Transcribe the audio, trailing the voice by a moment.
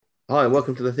Hi, and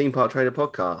welcome to the Theme Park Trader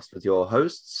podcast with your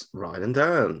hosts, Ryan and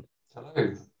Dan.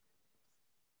 Hello.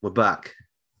 We're back.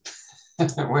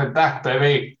 We're back,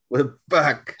 baby. We're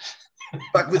back.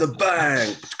 Back with a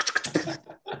bang.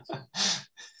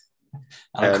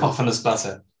 And a cough and a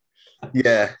sputter.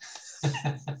 Yeah.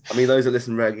 I mean, those that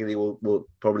listen regularly will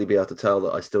probably be able to tell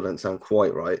that I still don't sound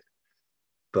quite right.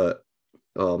 But,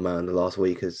 oh man, the last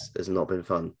week has not been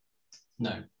fun.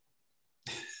 No.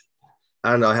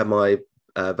 And I had my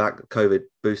back COVID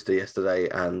booster yesterday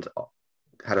and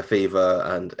had a fever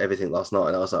and everything last night.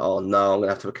 And I was like, oh no, I'm going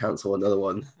to have to cancel another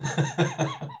one.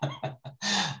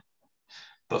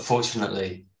 But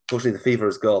fortunately, the fever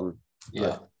is gone.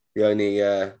 yeah. The only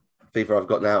fever I've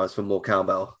got now is for more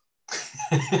cowbell.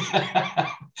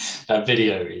 That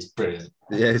video is brilliant.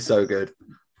 Yeah, it's so good.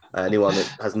 Anyone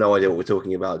that has no idea what we're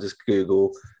talking about, just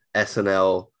Google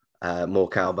SNL more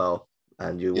cowbell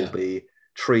and you will be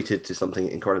treated to something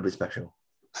incredibly special.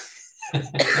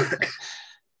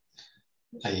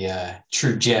 A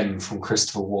true gem from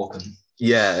Christopher Walken.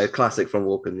 Yeah, a classic from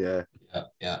Walken,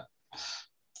 Yeah.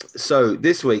 So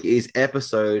this week is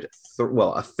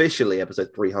officially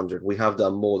episode 300. We have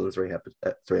done more than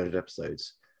 300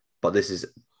 episodes, but this is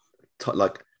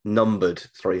numbered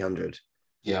 300.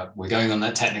 Yeah, we're going on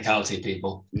that technicality,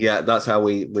 people. Yeah, that's how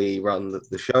we run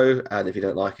the show. And if you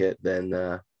don't like it,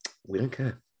 then we don't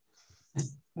care.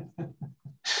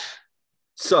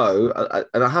 So,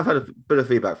 and I have had a bit of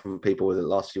feedback from people in the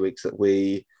last few weeks that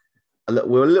we're a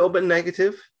little bit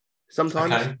negative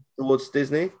sometimes towards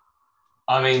Disney.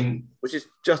 I mean, which is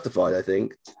justified, I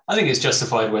think. I think it's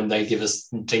justified when they give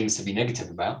us things to be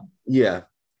negative about. Yeah.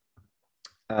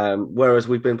 Whereas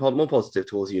we've been more positive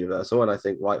towards Universal, and I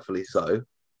think rightfully so.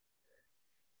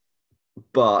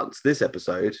 But this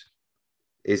episode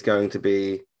is going to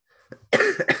be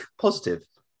positive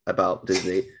about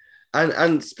Disney.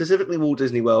 And specifically Walt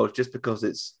Disney World, just because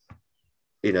it's,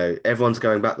 everyone's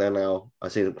going back there now.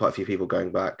 I've seen quite a few people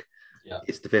going back. Yeah.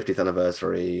 It's the 50th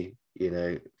anniversary,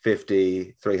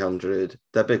 50, 300.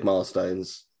 They're big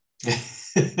milestones.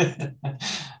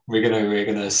 We're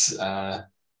gonna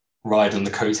ride on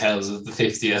the coattails of the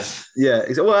 50th. Yeah.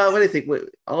 Well, I really think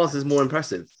ours is more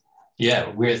impressive.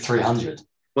 Yeah, we're at 300.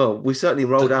 Well, we certainly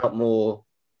rolled out more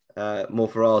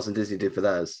for ours than Disney did for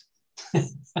theirs.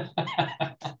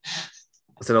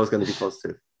 I said I was going to be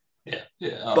positive. Yeah.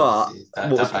 But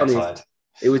what was funny is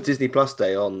it was Disney Plus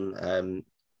Day on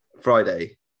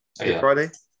Friday.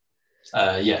 Friday?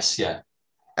 Yes, yeah.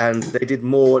 And they did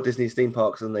more at Disney's theme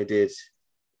parks than they did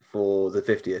for the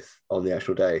 50th on the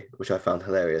actual day, which I found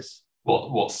hilarious.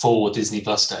 What for Disney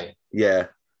Plus Day? Yeah.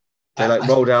 They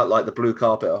rolled out the blue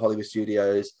carpet at Hollywood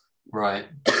Studios. Right.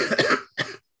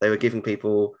 They were giving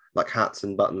people hats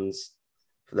and buttons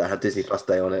that had Disney Plus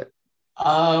Day on it.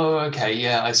 Oh, okay.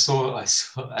 Yeah, I saw,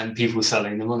 and people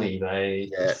selling them on eBay.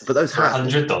 Yeah, but those hats,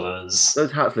 $100.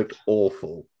 Those hats looked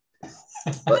awful,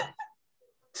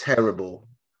 terrible.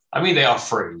 I mean, they are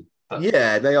free. But...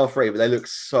 Yeah, they are free, but they look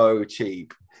so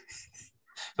cheap.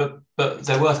 But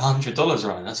they're worth $100,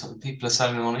 Ryan. That's what people are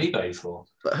selling them on eBay for.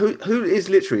 But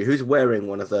who's wearing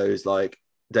one of those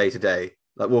day to day,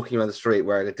 walking around the street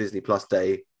wearing a Disney Plus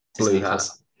Day blue hat?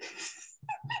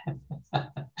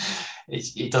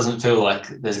 It doesn't feel like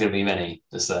there's going to be many,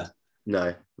 does there?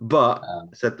 No, but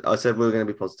I said we were going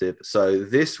to be positive. So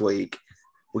this week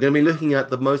we're going to be looking at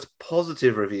the most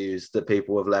positive reviews that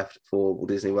people have left for Walt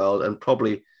Disney World, and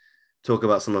probably talk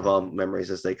about some of our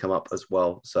memories as they come up as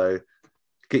well. So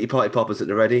get your party poppers at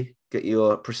the ready. Get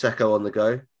your Prosecco on the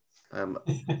go.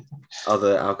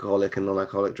 Other alcoholic and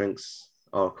non-alcoholic drinks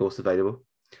are of course available,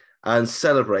 and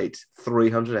celebrate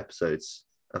 300 episodes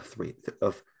of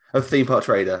Theme Park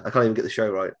Trader. I can't even get the show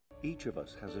right. Each of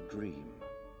us has a dream,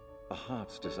 a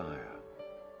heart's desire.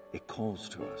 It calls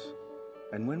to us.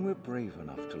 And when we're brave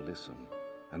enough to listen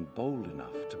and bold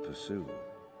enough to pursue,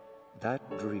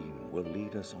 that dream will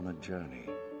lead us on a journey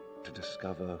to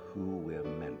discover who we're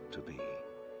meant to be.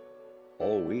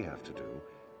 All we have to do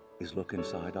is look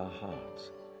inside our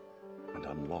hearts and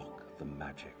unlock the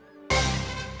magic.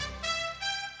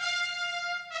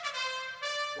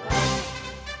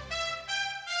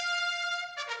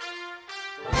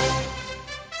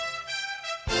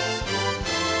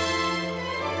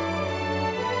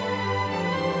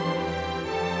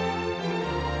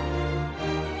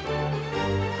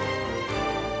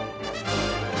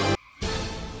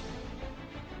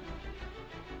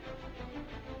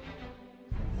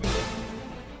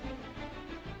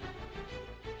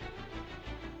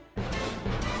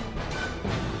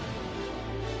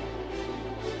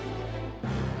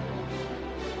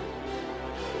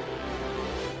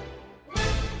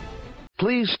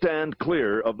 Please stand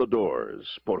clear of the doors.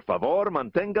 Por favor,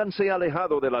 manténganse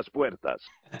alejado de las puertas.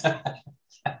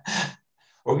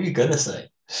 What were you going to say?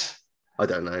 I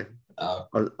don't know. Oh.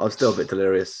 I'm still a bit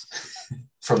delirious.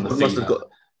 From the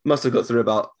must have got through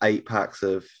about 8 packs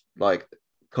of like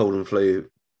cold and flu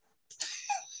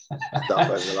stuff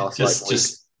over the last week.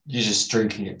 You're just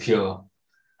drinking it pure.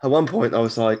 At one point, I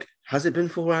was like, "Has it been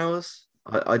 4 hours?"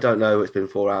 I don't know. It's been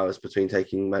 4 hours between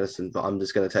taking medicine, but I'm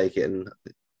just going to take it. And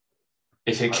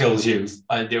if it kills you,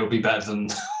 it'll be better than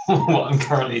what I'm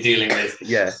currently dealing with.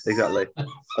 Yeah, exactly.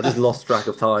 I just lost track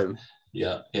of time.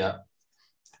 Yeah.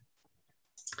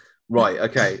 Right.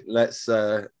 Okay. Let's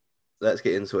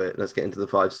get into it. Let's get into the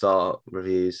 5-star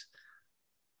reviews.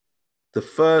 The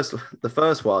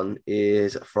first one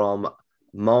is from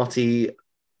Marty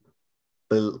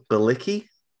Bilicki.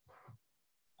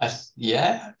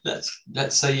 Yeah.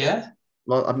 Let's say yeah.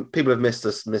 Well, people have missed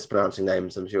us mispronouncing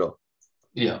names, I'm sure.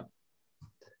 Yeah.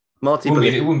 Marty it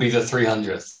Bilicki. wouldn't be the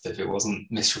 300th if it wasn't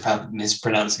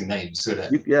mispronouncing names, would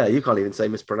it? You can't even say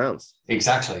mispronounce.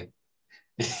 Exactly.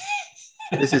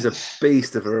 This is a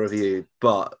beast of a review,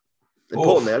 but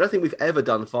importantly, I don't think we've ever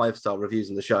done 5-star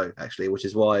reviews in the show, actually, which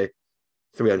is why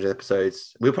 300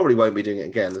 episodes. We probably won't be doing it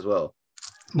again as well.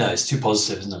 No, it's too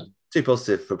positive, isn't it? Too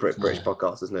positive for British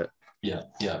podcasts, isn't it? Yeah,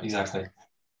 exactly.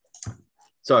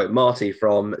 So, Marty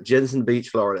from Jensen Beach,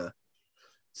 Florida,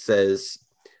 says,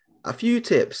 a few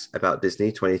tips about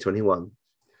Disney 2021.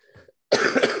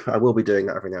 I will be doing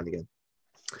that every now and again.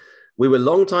 We were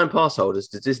long-time pass holders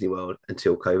to Disney World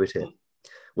until COVID hit.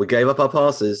 We gave up our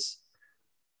passes.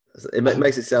 It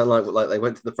makes it sound like they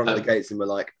went to the front of the gates and were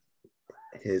like,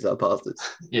 here's our passes.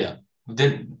 Yeah.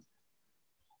 Weren't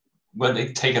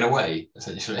they taken away,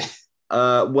 essentially?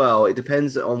 Well, it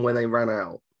depends on when they ran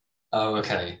out. Oh,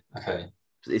 okay.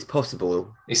 It's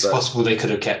possible. It's possible they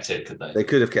could have kept it, could they? They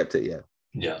could have kept it, yeah.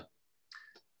 Yeah.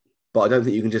 But I don't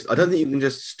think you can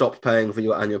just stop paying for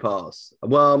your annual pass.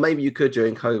 Well, maybe you could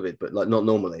during COVID, but like not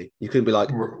normally. You couldn't be like,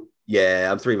 yeah,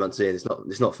 I'm 3 months in.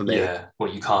 It's not for me. Yeah.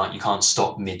 Well, you can't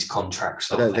stop mid-contract.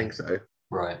 I don't think so.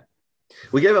 Right.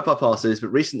 We gave up our passes, but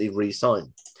recently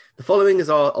re-signed. The following is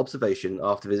our observation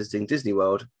after visiting Disney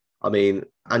World. I mean,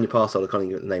 annual pass holder can't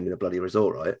even get the name in a bloody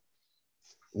resort, right?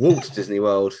 Walt Disney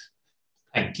World.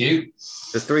 Thank you.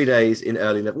 For 3 days in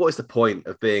early November. What is the point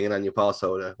of being an annual pass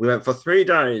holder? We went for 3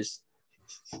 days.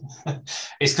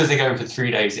 It's because they're going for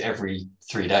 3 days every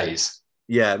 3 days.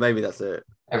 Yeah, maybe that's it.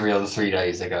 Every other 3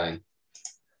 days they're going.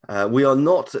 We are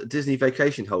not Disney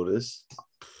vacation holders.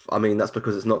 I mean, that's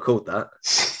because it's not called that.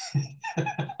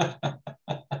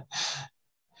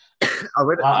 I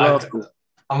read an article.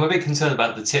 I'm a bit concerned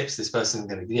about the tips this person's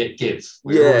going to give.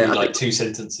 We're already 2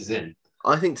 sentences in.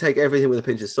 I think take everything with a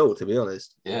pinch of salt, to be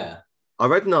honest. Yeah. I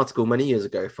read an article many years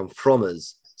ago from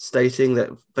Frommers stating that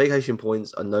vacation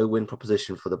points are no win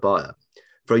proposition for the buyer.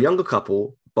 For a younger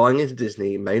couple, buying into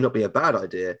Disney may not be a bad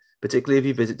idea, particularly if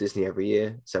you visit Disney every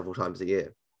year, several times a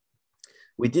year.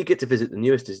 We did get to visit the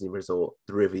newest Disney resort,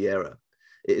 the Riviera.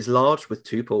 It is large with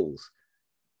 2 pools.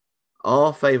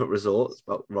 Our favourite resort,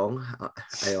 spelled wrong,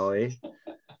 AIE.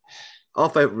 Our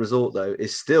favourite resort, though,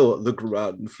 is still the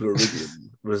Grand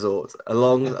Floridian Resort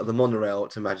along the monorail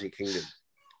to Magic Kingdom.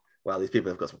 Well, these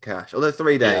people have got some cash. Although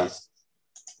 3 days.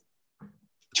 Yeah.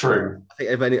 True. I think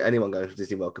if anyone going to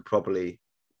Disney World could probably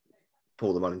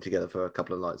pull the money together for a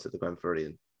couple of nights at the Grand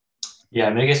Floridian. Yeah, I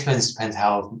mean, I guess it depends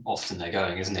how often they're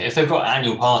going, isn't it? If they've got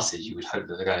annual passes, you would hope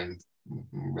that they're going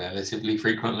relatively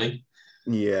frequently.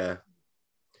 Yeah.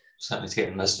 Certainly to get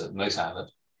the most out of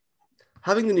it.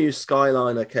 Having the new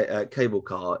Skyliner cable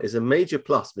car is a major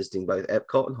plus visiting both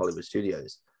Epcot and Hollywood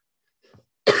Studios.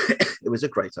 It was a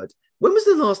great idea. When was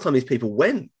the last time these people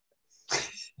went?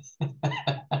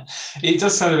 It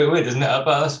does sound a bit weird, doesn't it?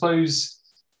 But I suppose...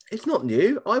 It's not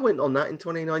new. I went on that in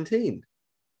 2019.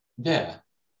 Yeah.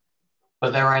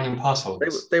 But they were annual pass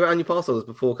holders. They were annual pass holders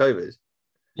before COVID.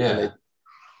 Yeah.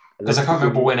 Because I can't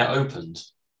remember when it opened.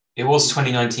 It was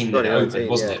 2019 that it opened,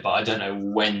 wasn't it? But I don't know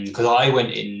when, because I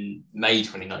went in May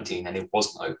 2019 and it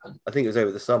wasn't open. I think it was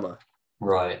over the summer.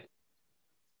 Right.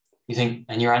 You think,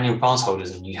 and you're annual pass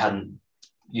holders and you hadn't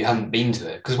been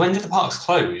to it. Because when did the parks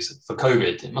close for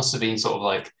COVID? It must have been sort of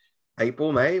like...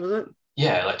 April, May, was it?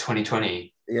 Yeah, like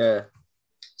 2020. Yeah.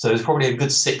 So there's probably a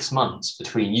good 6 months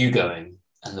between you going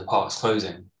and the parks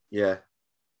closing. Yeah.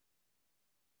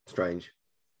 Strange.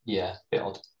 Yeah, a bit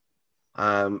odd.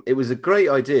 It was a great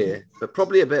idea, but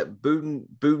probably a bit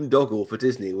boondoggle for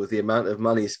Disney with the amount of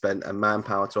money spent and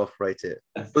manpower to operate it.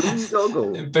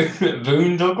 Boondoggle?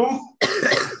 Boondoggle?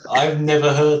 I've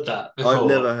never heard that before. I've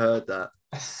never heard that.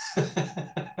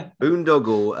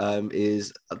 Boondoggle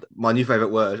is my new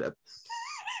favourite word.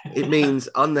 It means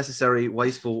unnecessary,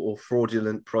 wasteful, or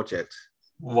fraudulent project.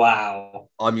 Wow.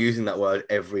 I'm using that word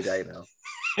every day now.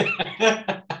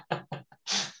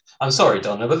 I'm sorry,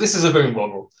 Donna, but this is a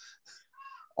boondoggle.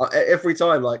 Every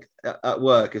time, like at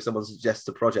work, if someone suggests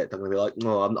a project, I'm going to be like,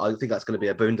 no, I think that's going to be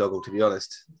a boondoggle, to be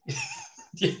honest.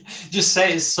 Just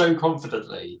say it so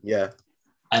confidently. Yeah.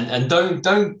 And don't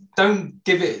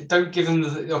give them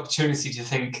the opportunity to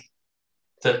think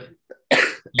that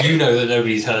you know that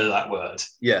nobody's heard of that word.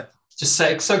 Yeah. Just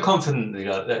say it so confidently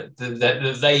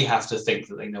that they have to think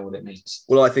that they know what it means.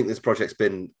 Well, I think this project's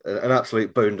been an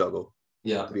absolute boondoggle.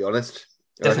 Yeah. To be honest.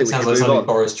 Definitely sounds like something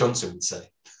Boris Johnson would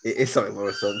say. It is something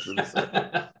Boris Johnson would say.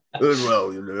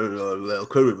 Well, you know,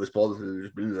 current response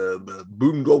has been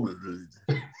boondoggle.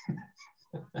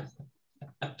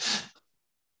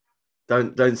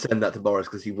 Don't send that to Boris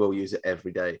because he will use it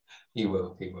every day. He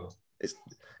will. It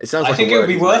sounds. I think it would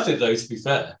be worth it though. To be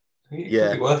fair, it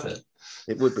would be worth it.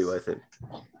 It would be worth it.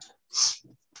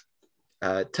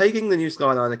 Taking the new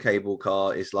Skyliner cable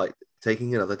car is like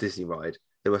taking another Disney ride.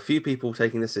 There were few people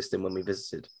taking the system when we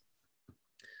visited.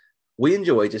 We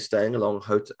enjoy just staying along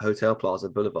Hotel Plaza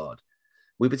Boulevard.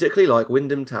 We particularly like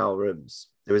Wyndham Tower rooms.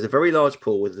 There is a very large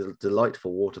pool with a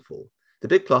delightful waterfall. The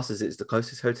big plus is it's the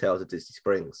closest hotel to Disney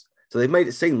Springs. So they've made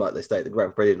it seem like they stay at the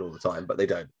Grand Floridian all the time, but they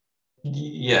don't.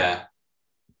 Yeah.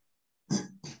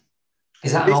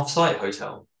 Is that an off-site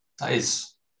hotel? That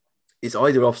is. It's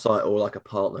either off-site or like a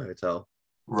partner hotel.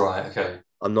 Right, okay.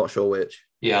 I'm not sure which.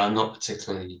 Yeah, I'm not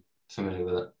particularly familiar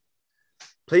with it.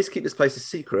 Please keep this place a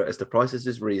secret as the prices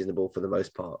is reasonable for the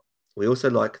most part. We also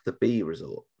like the B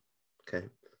Resort. Okay.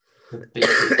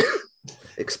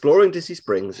 Exploring Disney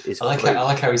Springs is I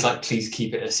like how he's like, please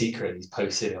keep it a secret. He's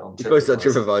posted it on TripAdvisor. He posted on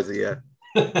TripAdvisor,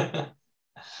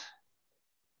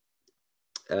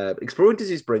 yeah. Exploring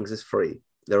Disney Springs is free.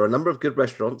 There are a number of good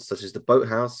restaurants, such as the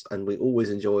Boathouse, and we always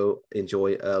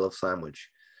enjoy Earl of Sandwich.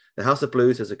 The House of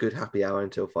Blues has a good happy hour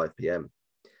until 5 p.m.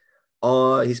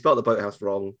 He spelled the Boathouse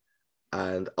wrong,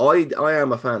 and I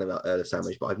am a fan of Earl of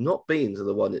Sandwich, but I've not been to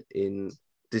the one in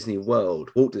Disney World,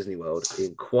 Walt Disney World,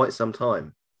 in quite some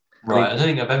time. Right, I don't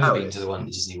think I've ever been to the one in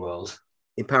Disney World.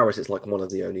 In Paris, it's like one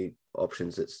of the only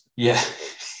options that's... Yeah.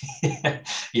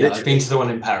 Yeah, I've been to the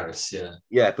one in Paris, yeah.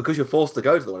 Yeah, because you're forced to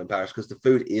go to the one in Paris because the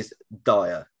food is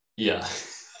dire. Yeah.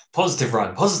 Positive,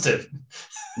 Ryan, positive.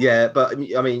 Yeah, but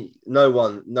I mean, no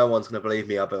one's going to believe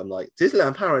me, but I'm like,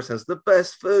 Disneyland Paris has the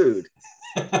best food.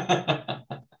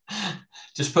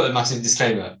 Just put a massive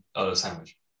disclaimer on a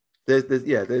sandwich. There's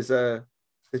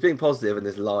being positive and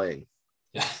there's lying.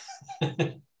 Yeah.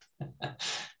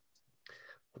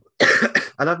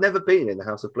 And I've never been in the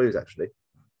House of Blues, actually.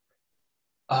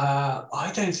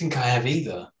 I don't think I have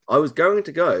either. I was going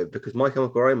to go because My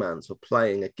Chemical Romance were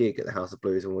playing a gig at the House of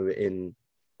Blues when we were in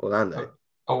Orlando.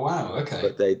 Oh wow, okay.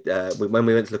 But when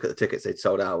we went to look at the tickets, they'd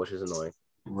sold out, which was annoying.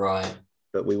 Right.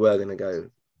 But we were going to go.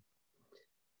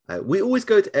 We always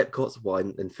go to Epcot's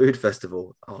Wine and Food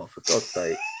Festival. Oh, for God's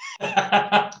sake.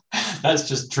 That's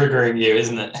just triggering you,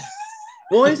 isn't it?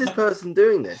 Why is this person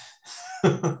doing this?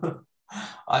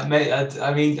 I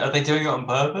mean, are they doing it on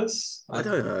purpose? I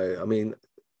don't know. I mean,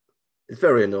 it's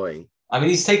very annoying. I mean,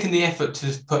 he's taken the effort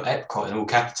to put Epcot in all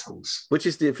capitals. Which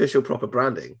is the official proper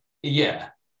branding. Yeah.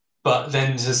 But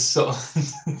then just sort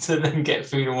of to then get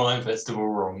Food and Wine Festival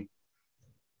wrong.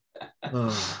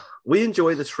 We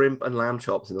enjoy the shrimp and lamb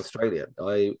chops in Australia.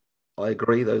 I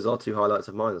agree. Those are two highlights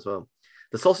of mine as well.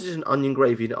 The sausage and onion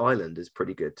gravy in Ireland is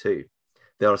pretty good too.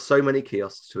 There are so many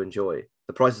kiosks to enjoy.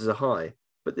 The prices are high,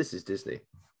 but this is Disney.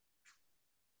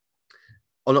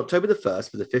 On October the 1st,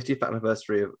 for the 50th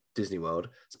anniversary of Disney World,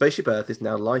 Spaceship Earth is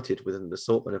now lighted with an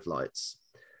assortment of lights.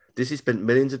 Disney spent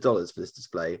millions of dollars for this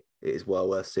display. It is well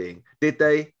worth seeing. Did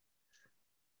they?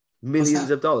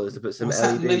 Millions of dollars to put some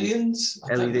LEDs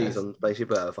on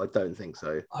Spaceship Earth? I don't think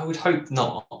so. I would hope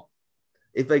not.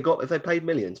 If they paid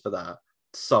millions for that,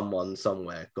 someone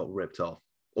somewhere got ripped off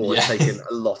or has taken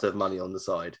a lot of money on the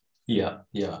side. Yeah.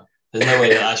 There's no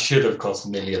way that should have cost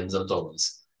millions of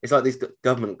dollars. It's like these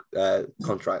government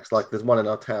contracts. Like there's one in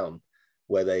our town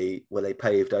where they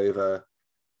paved over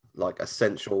like a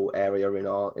central area in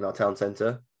our town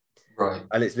centre. Right.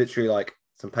 And it's literally like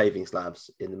some paving slabs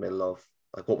in the middle of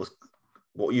like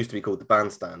what used to be called the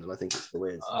bandstand, and I think it still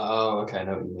is. Oh, okay, I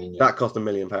know what you mean. Yeah. That cost £1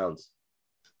 million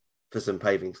for some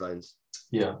paving stones.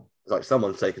 Yeah. It's like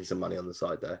someone's taken some money on the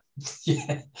side there.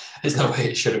 Yeah. There's no way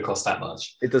it should have cost that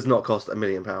much. It does not cost £1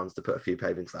 million to put a few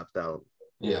paving slabs down.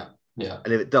 Yeah.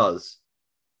 And if it does,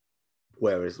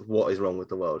 what is wrong with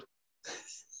the world?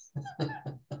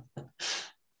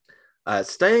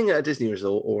 Staying at a Disney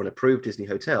resort or an approved Disney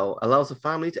hotel allows a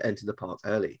family to enter the park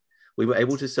early. we were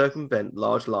able to circumvent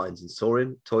large lines in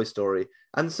Soarin', Toy Story,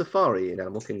 and Safari in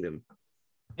Animal Kingdom.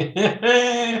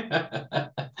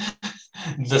 The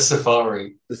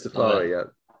Safari. The Safari, yeah.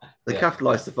 They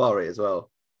capitalized Safari as well.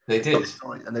 They did.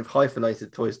 And they've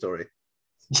hyphenated Toy Story.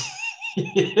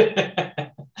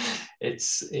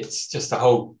 It's just a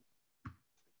whole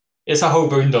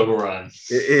boondoggle run.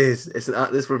 It is.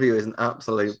 This review is an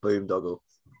absolute boondoggle.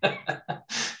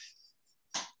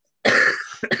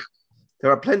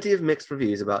 There are plenty of mixed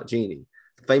reviews about Genie.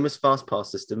 The famous fast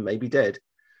pass system may be dead.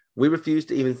 We refuse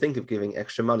to even think of giving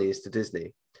extra monies to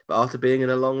Disney, but after being in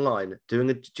a long line,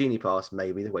 doing a Genie pass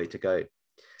may be the way to go.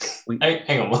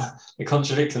 Hang on, they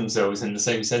contradict themselves in the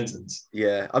same sentence.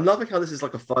 Yeah, I'm loving how this is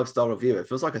like a 5-star review. It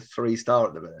feels like a 3-star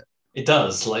at the minute. It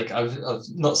does. Like I've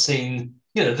not seen,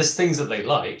 there's things that they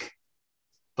like,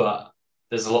 but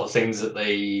there's a lot of things that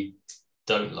they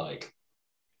don't like.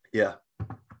 Yeah.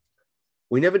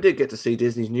 We never did get to see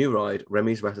Disney's new ride,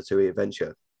 Remy's Ratatouille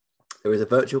Adventure. There is a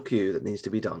virtual queue that needs to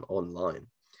be done online.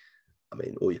 I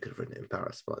mean, or you could have written it in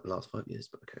Paris for like the last 5 years,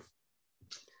 but okay.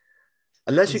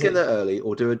 Unless you get there early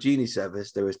or do a Genie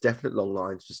service, there is definite long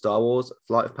lines for Star Wars,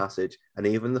 Flight of Passage, and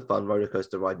even the fun roller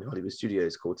coaster ride in Hollywood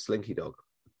Studios called Slinky Dog.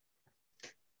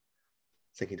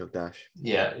 Slinky Dog Dash.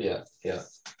 Yeah.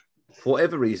 For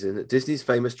whatever reason, Disney's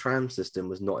famous tram system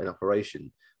was not in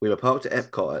operation. We were parked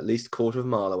at Epcot at least a quarter of a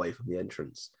mile away from the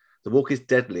entrance. The walk is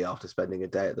deadly after spending a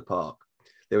day at the park.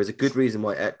 There is a good reason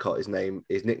why Epcot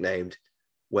is nicknamed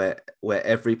where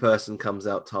every person comes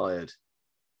out tired.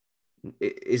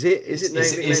 Is it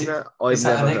named that? I've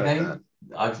never heard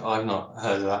that. I've not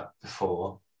heard of that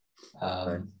before.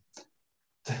 I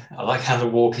like how the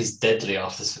walk is deadly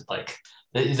after, like,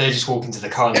 they just walk into the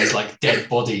car and there's like dead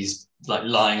bodies like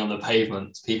lying on the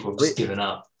pavement. People have just given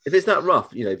up. If it's that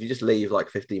rough, if you just leave like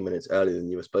 15 minutes earlier than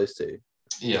you were supposed to.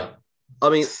 Yeah. I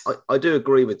mean, I do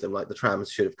agree with them. Like the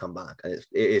trams should have come back, and it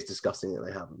is disgusting that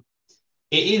they haven't.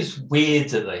 It is weird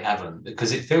that they haven't,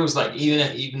 because it feels like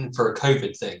even for a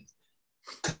COVID thing,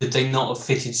 could they not have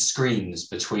fitted screens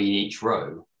between each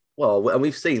row? Well, and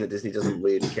we've seen that Disney doesn't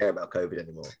really care about COVID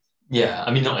anymore. Yeah,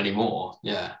 I mean, not anymore.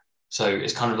 Yeah. So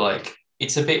it's kind of like,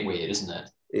 it's a bit weird, isn't it?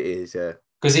 It is, yeah.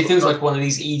 Because it feels like one of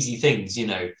these easy things,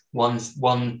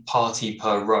 one party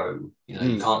per row. You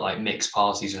can't like mix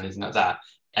parties or anything like that.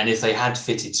 And if they had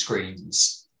fitted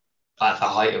screens at the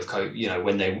height of COVID,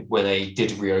 when they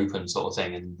did reopen sort of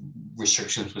thing and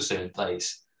restrictions were still in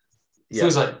place, it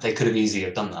feels like they could have easily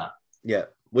have done that. Yeah.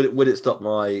 Would it stop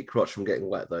my crotch from getting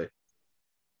wet though?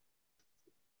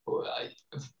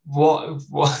 What?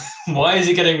 Why is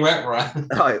it getting wet, Ryan?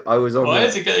 I was on. Why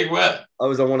is it getting wet? I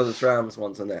was on one of the trams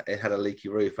once, and it had a leaky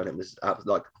roof, and it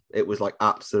was like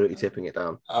absolutely tipping it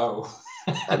down. Oh.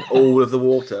 And all of the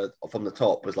water from the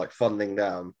top was like funneling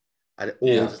down, and it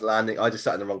all just landing. I just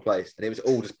sat in the wrong place, and it was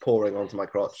all just pouring onto my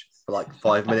crotch for like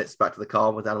 5 minutes back to the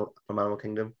car from Animal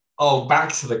Kingdom. Oh,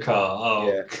 back to the car.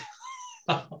 Oh, yeah.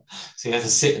 So you had to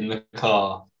sit in the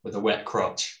car with a wet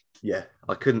crotch. Yeah,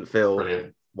 I couldn't feel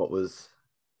Brilliant. What was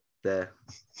there.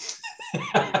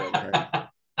 Excuse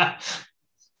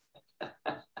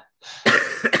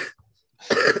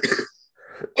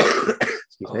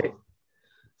me.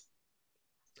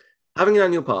 Having an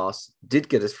annual pass did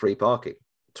get us free parking.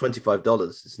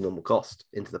 $25 is normal cost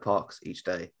into the parks each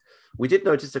day. We did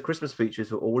notice the Christmas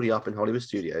features were already up in Hollywood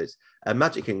Studios and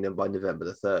Magic Kingdom by November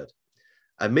the 3rd.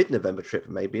 A mid-November trip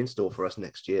may be in store for us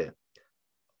next year.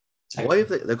 Why have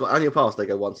they've got annual pass? They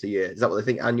go once a year. Is that what they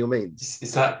think annual means?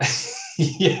 Is that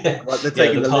yeah? Like they're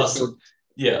taking the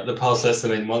pass lets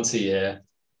them in once a year.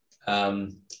 I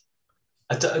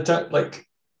don't like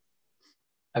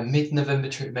a mid-November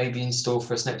trip may be in store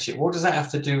for us next year. What does that have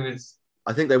to do with?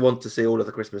 I think they want to see all of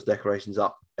the Christmas decorations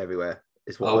up everywhere.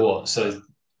 Is what? What? So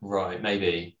right,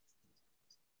 maybe.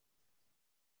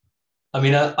 I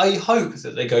mean, I hope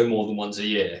that they go more than once a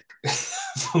year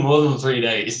for more than 3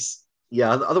 days.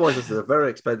 Yeah, otherwise it's a very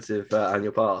expensive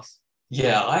annual pass.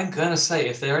 Yeah, I'm going to say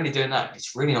if they're only doing that,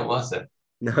 it's really not worth it.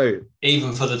 No.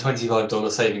 Even for the $25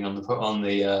 saving on the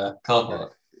car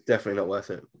park. Definitely not worth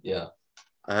it. Yeah.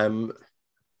 On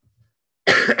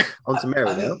to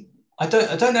Mary now. I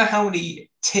don't know how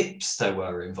many tips there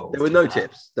were involved. There were no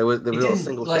tips. There was not a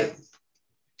single tip.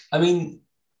 I mean,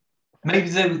 maybe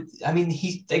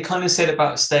they kind of said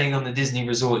about staying on the Disney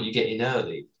resort, you get in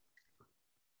early.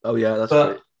 Oh yeah, that's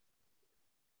right.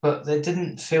 But there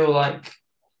didn't feel like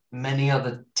many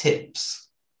other tips.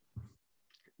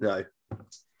 No.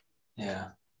 Yeah.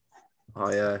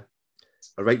 I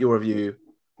rate your review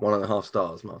 1.5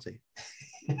 stars, Marty.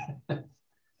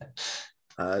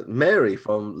 Mary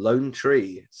from Lone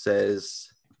Tree says,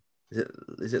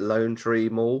 is it Lone Tree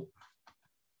Mall?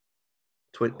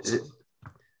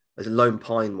 It's Lone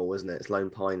Pine Mall, isn't it? It's Lone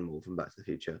Pine Mall from Back to the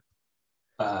Future.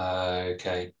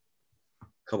 Okay.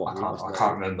 Come on, I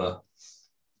can't remember.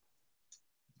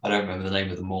 I don't remember the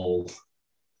name of the mall.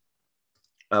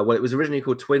 Well, it was originally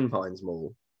called Twin Pines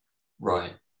Mall.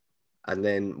 Right. And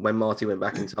then when Marty went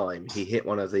back in time, he hit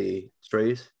one of the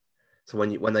trees. So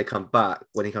when he comes back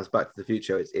to the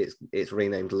future, it's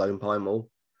renamed Lone Pine Mall.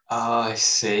 Oh, I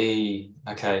see.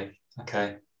 Okay.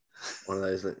 One of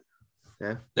those,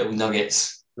 Little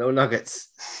nuggets.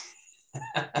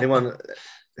 Anyone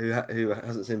who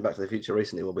hasn't seen Back to the Future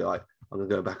recently will be like, I'm gonna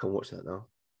go back and watch that now.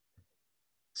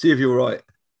 See if you're right.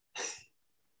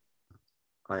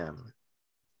 I am.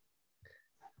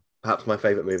 Perhaps my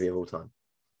favorite movie of all time.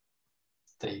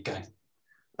 There you go.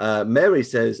 Mary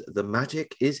says the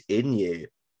magic is in you.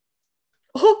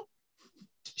 Oh,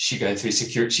 she going through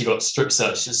security. She got strip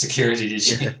searched at security, did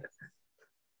she? Yeah.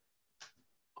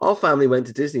 Our family went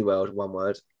to Disney World. One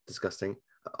word, disgusting.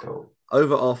 Cool.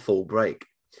 Over our fall break,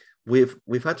 we've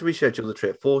had to reschedule the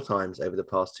trip 4 times over the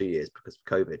past 2 years because of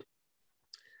COVID.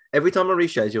 Every time I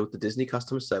rescheduled, the Disney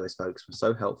customer service folks were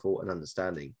so helpful and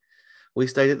understanding. We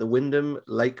stayed at the Wyndham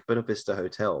Lake Buena Vista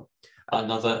Hotel.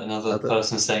 Another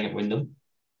person staying at Wyndham.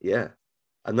 Yeah,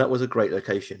 and that was a great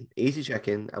location. Easy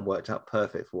check-in and worked out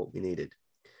perfect for what we needed.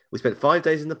 We spent 5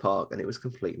 days in the park and it was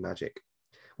complete magic.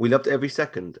 We loved every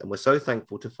second and were so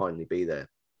thankful to finally be there.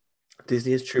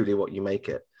 Disney is truly what you make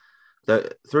it.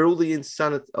 Through all the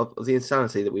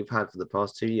insanity that we've had for the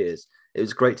past 2 years, it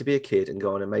was great to be a kid and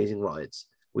go on amazing rides.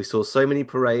 We saw so many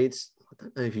parades, I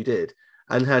don't know if you did,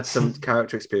 and had some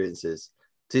character experiences.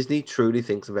 Disney truly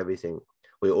thinks of everything.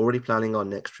 We're already planning our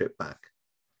next trip back.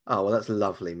 Oh, well, that's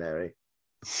lovely, Mary.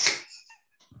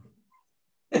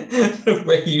 The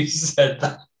way you said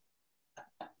that.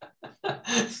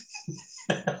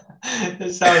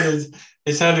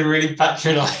 It sounded really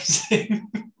patronizing.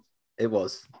 It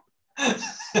was.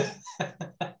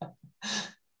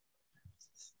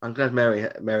 I'm glad Mary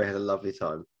had a lovely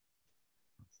time.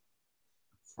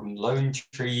 From Lone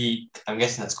Tree, I'm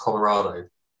guessing that's Colorado.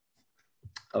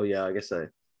 Oh yeah, I guess so.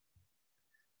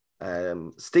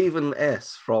 Stephen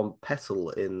S. from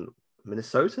Petal in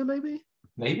Minnesota, maybe.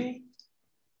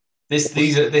 This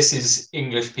is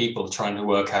English people trying to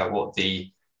work out what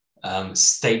the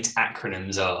state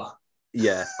acronyms are.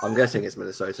 Yeah, I'm guessing it's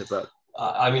Minnesota, but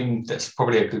I mean that's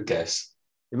probably a good guess.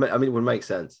 It would make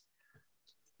sense.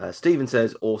 Stephen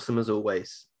says, "Awesome as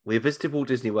always. We have visited Walt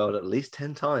Disney World at least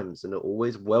 10 times and are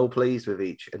always well pleased with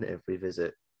each and every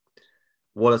visit."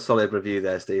 What a solid review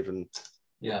there, Stephen.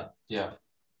 Yeah.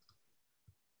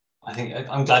 I think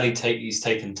I'm glad he's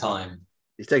taken time.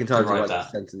 He's taken time to write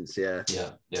that sentence. Yeah. I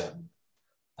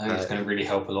think it's going to really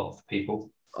help a lot of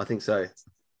people. I think so.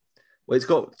 Well, it's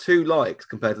got 2 likes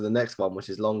compared to the next one, which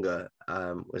is longer,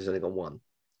 which has only got 1.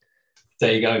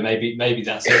 There you go. Maybe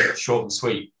that's it. Short and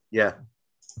sweet. Yeah.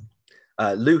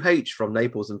 Lou H from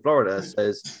Naples in Florida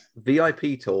says,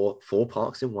 VIP tour, 4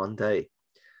 parks in 1 day.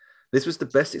 This was the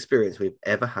best experience we've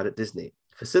ever had at Disney,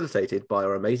 facilitated by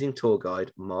our amazing tour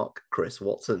guide, Mark Chris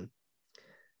Watson.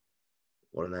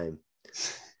 What a name.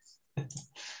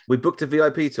 We booked a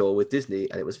VIP tour with Disney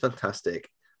and it was fantastic.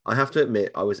 I have to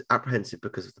admit, I was apprehensive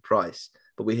because of the price,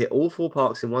 but we hit all 4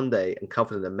 parks in 1 day and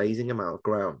covered an amazing amount of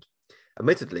ground.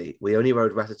 Admittedly, we only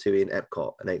rode Ratatouille in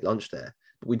Epcot and ate lunch there,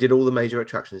 but we did all the major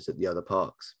attractions at the other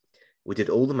parks. We did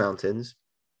all the mountains,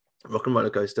 Rock and Roller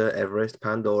Coaster, Everest,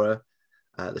 Pandora,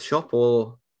 the shop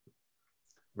or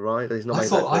right. He's not.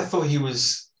 I thought he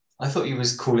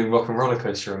was calling Rock and Roller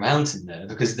Coaster a mountain there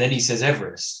because then he says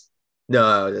Everest. No,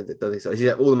 I don't think so.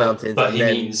 He's all the mountains, but and he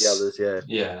then means the others.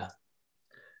 Yeah.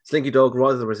 Slinky Dog,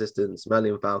 Rise of the Resistance,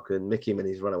 Millennium Falcon, Mickey and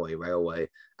Minnie's Runaway Railway,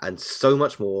 and so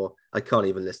much more. I can't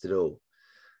even list it all.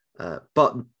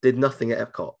 But did nothing at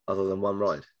Epcot other than 1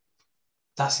 ride.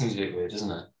 That seems a bit weird, doesn't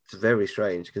it? It's very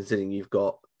strange considering you've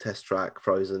got Test Track,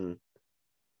 Frozen,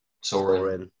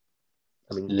 Soarin'.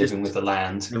 I mean, living with the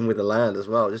land. Living with the land as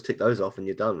well. Just tick those off and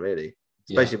you're done, really.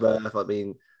 Especially Birth. I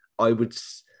mean, I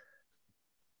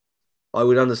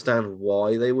would understand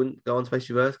why they wouldn't go on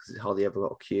Spaceship Earth because it's hardly ever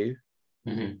got a queue.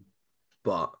 Mm-hmm.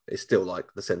 But it's still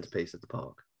like the centerpiece of the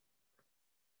park.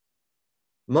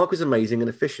 Mark was amazing and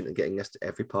efficient at getting us to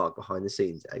every park behind the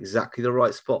scenes at exactly the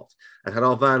right spot and had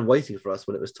our van waiting for us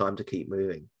when it was time to keep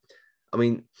moving. I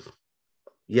mean,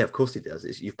 yeah, of course he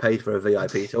does. You've paid for a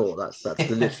VIP tour. That's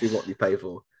literally what you pay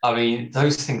for. I mean,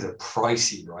 those things are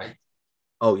pricey, right?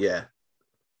 Oh, yeah.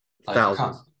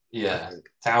 Thousands. Yeah,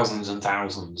 thousands and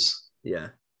thousands. Yeah.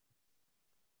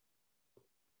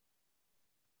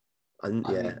 And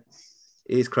it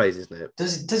is crazy, isn't it?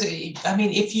 Does it? I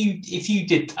mean, if you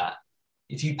did that,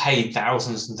 if you paid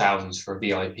thousands and thousands for a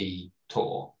VIP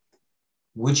tour,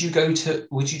 would you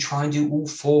try and do all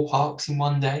 4 parks in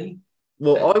one day?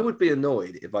 Well, I would be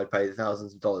annoyed if I paid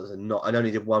thousands of dollars and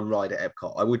only did one ride at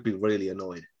Epcot. I would be really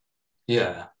annoyed.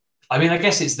 Yeah. I mean, I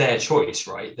guess it's their choice,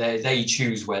 right? They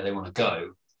choose where they want to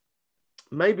go.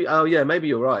 Maybe, maybe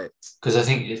you're right. Because I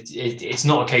think it's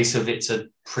not a case of it's a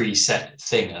preset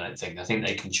thing, I don't think. I think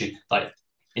they can choose, like,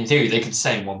 in theory, they could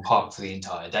stay in one park for the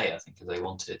entire day, I think, if they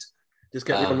wanted. Just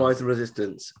get me on Rise of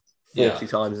Resistance 40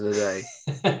 times in a day.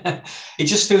 It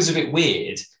just feels a bit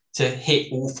weird to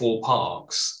hit all 4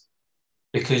 parks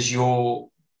because you're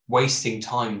wasting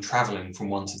time traveling from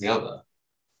one to the other.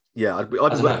 Yeah, I'd be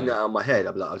working that out in my head.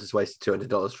 I'd be like, I just wasted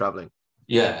 $200 traveling.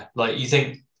 Yeah, like you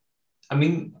think. I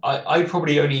mean, I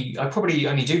probably only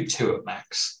do 2 at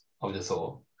max. I would have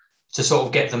thought to sort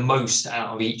of get the most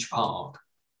out of each park.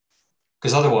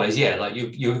 Because otherwise, yeah, like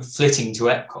you're flitting to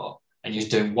Epcot and you're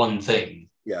doing one thing.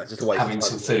 Yeah, just a waste having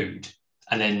some food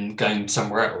and then going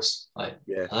somewhere else. Like,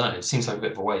 yeah, I don't know. It seems like a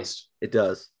bit of a waste. It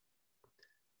does.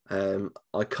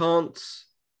 I can't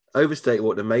overstate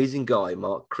what an amazing guy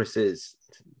Mark Criss is.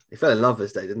 He fell in love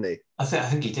this day, didn't he? I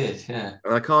think he did, yeah.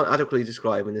 And I can't adequately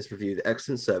describe in this review the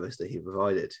excellent service that he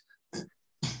provided.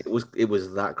 It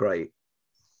was that great.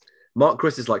 Mark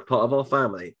Criss is like part of our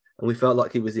family, and we felt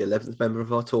like he was the 11th member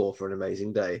of our tour for an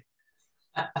amazing day.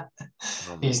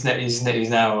 He's been invited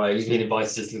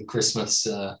to the Christmas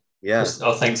or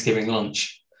Thanksgiving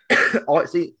lunch. I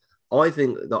think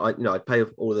that I'd pay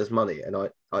all of this money, and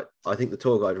I think the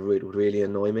tour guide would really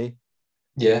annoy me.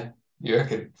 Yeah, you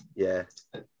reckon? Yeah.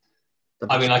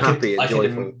 I mean, I could.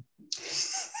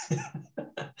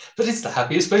 But it's the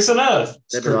happiest place on earth.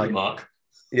 Screw you, Mark.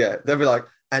 Yeah, they'll be like,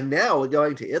 and now we're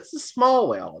going to It's a Small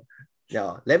World.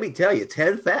 Now, let me tell you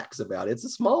 10 facts about It's a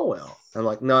Small World. I'm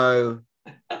like, no,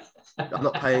 I'm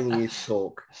not paying you to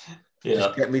talk. Yeah.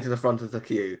 Just get me to the front of the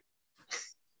queue.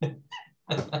 My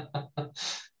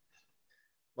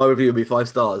review would be 5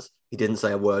 stars. He didn't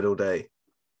say a word all day.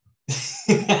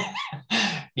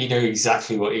 He knew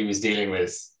exactly what he was dealing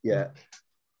with. Yeah.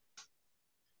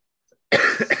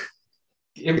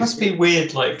 It must be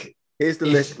weird. Like, here's the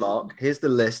list, Mark. Here's the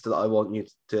list that I want you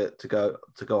to go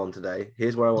on today.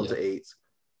 Here's where I want to eat.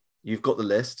 You've got the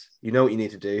list. You know what you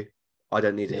need to do. I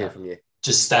don't need to hear from you.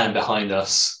 Just stand behind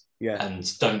us. Yeah.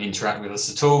 And don't interact with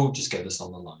us at all. Just get us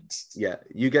on the lines. Yeah.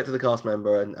 You get to the cast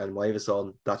member and wave us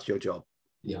on. That's your job.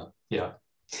 Yeah. Yeah.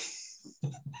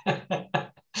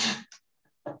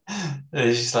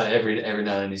 It's just like every now and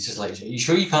then he's just like, "Are you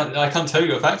sure you can't? I can't tell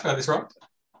you a fact about this, right?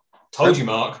 Told you,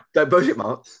 Mark. Don't bullshit,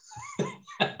 Mark."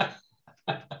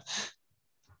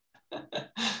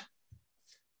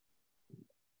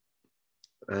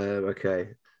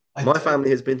 Okay. My family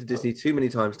has been to Disney too many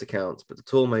times to count, but the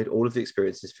tour made all of the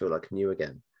experiences feel like new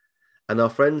again. And our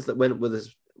friends that went with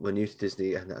us were new to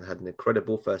Disney and had an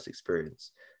incredible first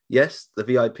experience. Yes, the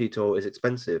VIP tour is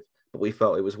expensive, but we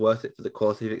felt it was worth it for the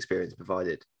quality of experience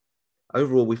provided.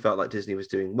 Overall, we felt like Disney was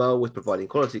doing well with providing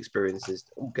quality experiences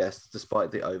to all guests despite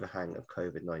the overhang of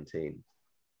COVID-19.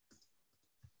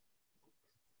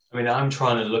 I mean, I'm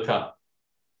trying to look up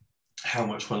how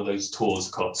much one of those tours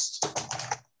costs.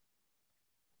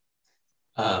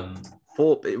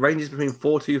 It ranges between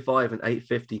 $425 and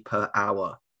 $850 per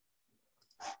hour.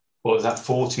 What was that?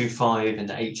 $425 and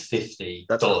 $850.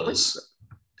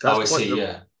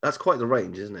 That's quite the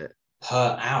range, isn't it?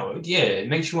 Per hour. Yeah, it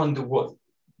makes you wonder what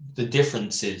the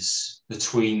difference is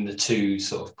between the two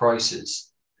sort of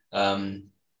prices. Depending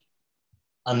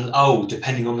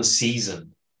on the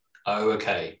season. Oh,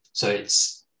 okay.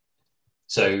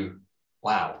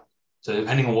 Wow. So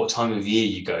depending on what time of year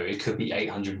you go, it could be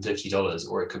 $850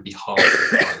 or it could be half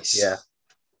the price. Yeah.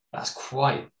 That's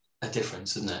quite a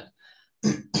difference, isn't it?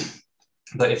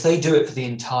 But if they do it for the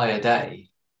entire day,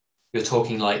 you're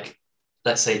talking like,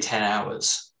 let's say 10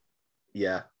 hours.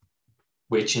 Yeah.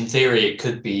 Which in theory, it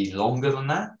could be longer than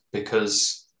that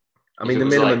because... I mean, the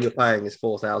minimum you're paying is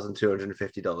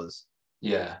 $4,250.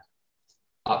 Yeah.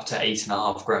 Up to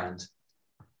 $8,500.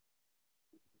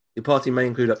 Your party may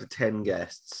include up to 10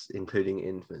 guests, including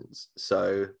infants.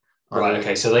 So...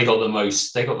 okay. So they got the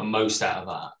most out of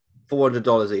that.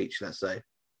 $400 each, let's say.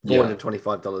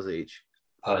 $425 each.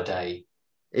 Per day.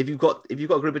 If you've got a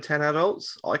group of 10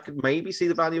 adults, I could maybe see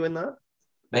the value in that.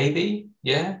 Maybe,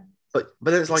 yeah. But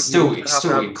then it's like... It's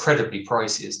still incredibly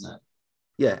pricey, isn't it?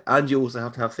 Yeah, and you also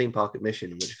have to have theme park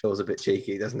admission, which feels a bit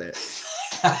cheeky, doesn't it?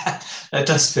 That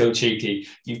does feel cheeky.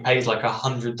 You paid like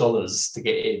 $100 to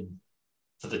get in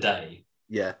for the day.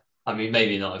 Yeah. I mean,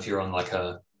 maybe not if you're on like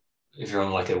a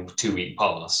 2-week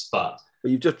pass, but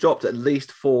But you've just dropped at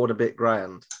least $4 and a bit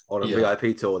grand on a Yeah.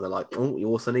 VIP tour, and they're like, "Oh, you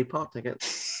also need park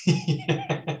tickets."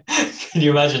 Can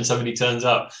you imagine somebody turns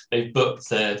up, they've booked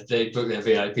their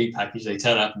VIP package, they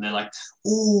turn up and they're like,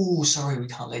 "Oh, sorry, we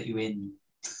can't let you in."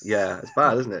 Yeah, it's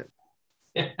bad, isn't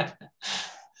it?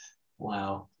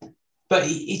 Wow. But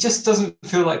it just doesn't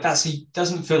feel like that's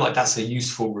a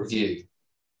useful review.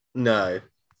 No.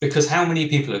 Because how many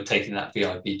people have taken that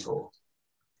VIP tour?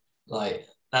 Like,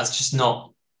 that's just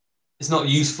not, it's not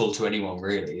useful to anyone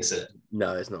really, is it?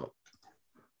 No, it's not.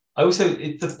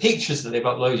 The pictures that they've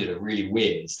uploaded are really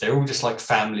weird. They're all just like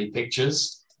family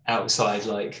pictures outside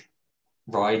like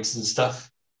rides and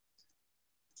stuff.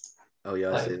 Oh yeah,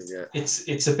 Like, I see. Yeah,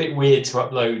 it's a bit weird to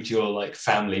upload your like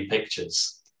family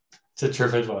pictures to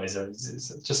TripAdvisor.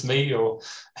 Is it just me or?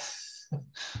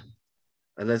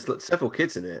 and there's several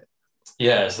kids in it.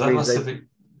 Yeah, so that must have been.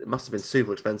 It must have been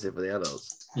super expensive for the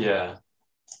adults. Yeah.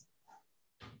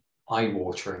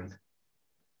 Eye-watering.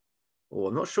 Oh,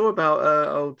 I'm not sure about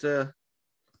old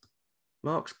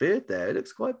Mark's beard there. It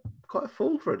looks quite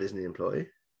full for a Disney employee.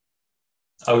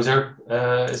 Oh, is there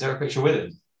a picture with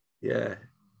him? Yeah,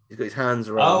 he's got his hands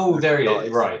around. Oh, there he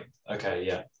is. Right. Okay.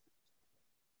 Yeah.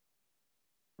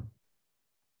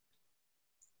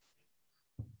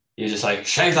 You're just like,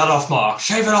 shave that off, Mark.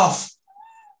 Shave it off.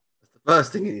 That's the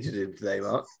first thing you need to do today,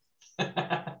 Mark.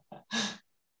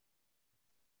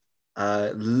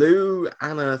 Lou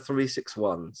Anna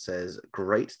 361 says,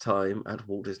 "Great time at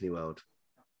Walt Disney World.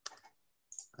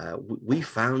 We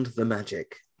found the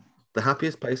magic. The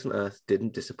happiest place on earth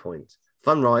didn't disappoint.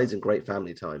 Fun rides and great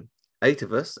family time. 8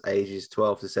 of us, ages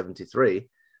 12 to 73,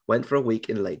 went for a week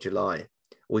in late July.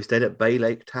 We stayed at Bay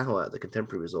Lake Tower at the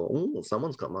Contemporary Resort. Oh,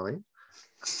 someone's got money.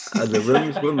 And the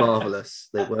rooms were marvelous.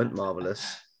 They weren't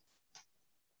marvelous.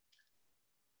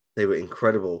 They were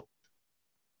incredible.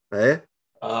 Eh?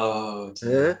 Oh,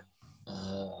 dear.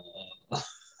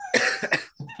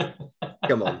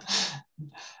 Come on.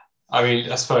 I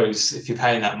mean, I suppose if you're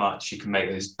paying that much, you can make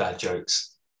those bad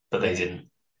jokes, but they didn't.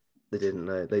 They didn't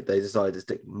know. They decided to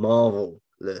stick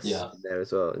marvelous in there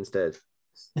as well instead.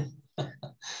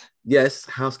 Yes,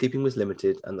 housekeeping was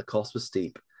limited and the cost was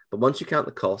steep. But once you count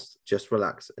the cost, just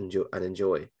relax and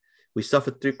enjoy. We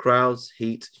suffered through crowds,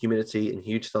 heat, humidity, and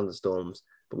huge thunderstorms,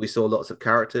 but we saw lots of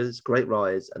characters, great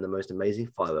rides, and the most amazing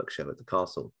fireworks show at the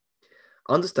castle.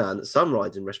 Understand that some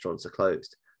rides and restaurants are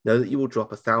closed. Know that you will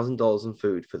drop $1,000 on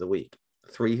food for the week,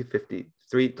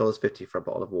 $3.50 for a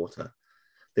bottle of water.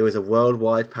 There was a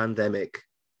worldwide pandemic.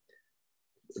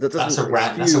 That's a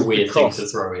weird thing to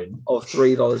throw in. Of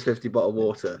 $3.50 bottle of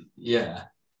water. Yeah.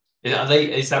 Are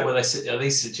they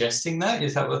suggesting that?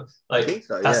 Is that what, like, I think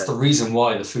so, that's the reason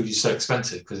why the food is so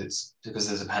expensive, because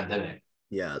there's a pandemic.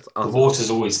 Yeah. The water's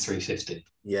always $3.50.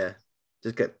 Yeah.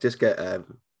 Just get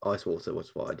ice water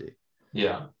was what I do.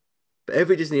 Yeah. But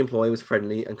every Disney employee was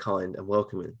friendly and kind and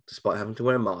welcoming, despite having to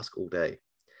wear a mask all day.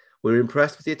 We were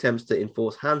impressed with the attempts to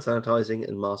enforce hand sanitizing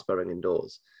and mask wearing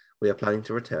indoors. We are planning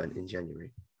to return in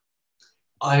January.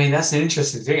 I mean, that's an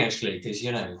interesting thing, actually, because,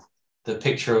 the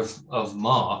picture of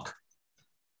Mark,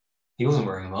 he wasn't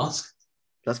wearing a mask.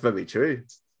 That's very true.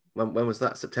 When was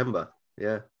that? September.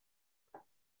 Yeah.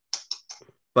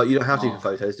 But you don't have to for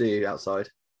photos, do you, outside?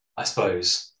 I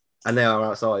suppose. And they are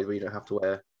outside where you don't have to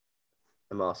wear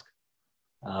a mask.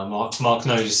 Mark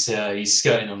knows he's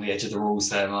skirting on the edge of the rules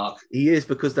there, Mark. He is,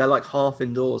 because they're like half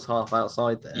indoors, half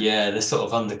outside there. Yeah, they're sort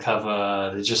of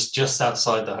undercover. They're just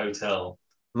outside the hotel.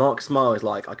 Mark's smile is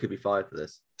like, I could be fired for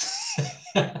this.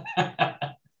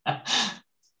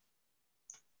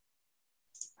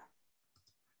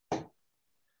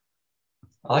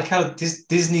 I like how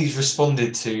Disney's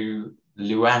responded to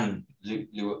Luana's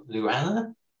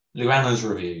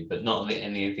review, but not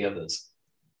any of the others.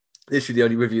 Literally the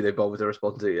only review they bothered to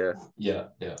respond to, yeah. Yeah,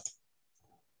 yeah.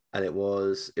 And it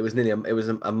was nearly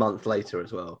a month later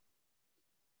as well.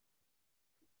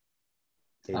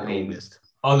 In August.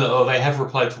 Oh no, they have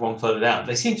replied to one further down.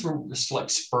 They seem to just like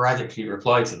sporadically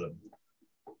reply to them.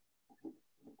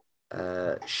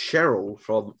 Cheryl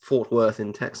from Fort Worth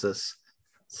in Texas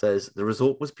says, the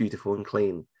resort was beautiful and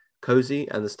clean, cozy,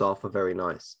 and the staff were very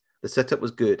nice. The setup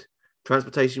was good.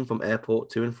 Transportation from airport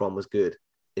to and from was good,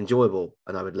 enjoyable,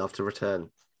 and I would love to return.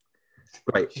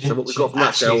 Great. So what we got from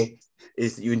that, Cheryl,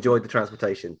 is that you enjoyed the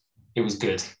transportation. It was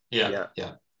good. Yeah.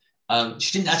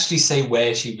 She didn't actually say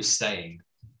where she was staying.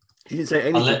 She didn't say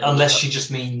anything. Unless she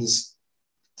just means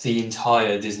the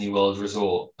entire Disney World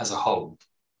resort as a whole.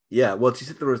 Yeah, well, she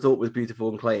said the resort was beautiful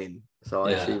and clean. So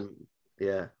I assume,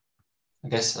 yeah. I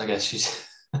guess she's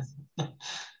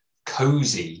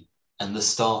cozy and the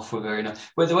staff were very nice.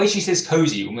 Well, the way she says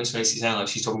cozy almost makes it sound like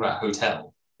she's talking about a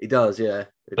hotel. He does, yeah.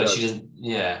 But she doesn't.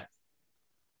 Yeah.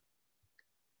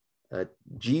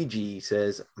 Gigi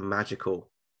says magical.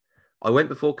 I went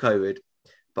before COVID,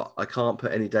 but I can't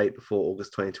put any date before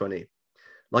August 2020.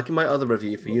 Like in my other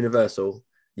review for Universal,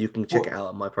 you can check it out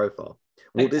on my profile.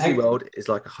 Walt Disney World is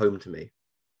like a home to me.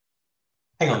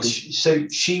 Hang on. So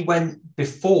she went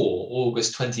before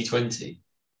August 2020?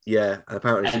 Yeah, and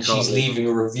apparently she's leaving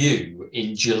a review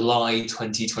in July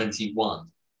 2021.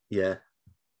 Yeah.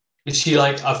 Is she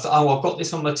like, I've got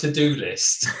this on my to-do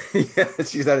list? Yeah,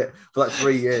 she's had it for like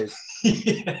 3 years.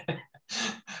 Yeah.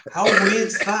 How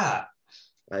weird's that?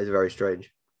 That is very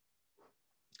strange.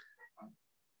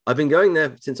 I've been going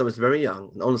there since I was very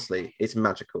young, and honestly, it's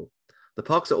magical. The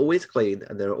parks are always clean,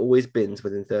 and there are always bins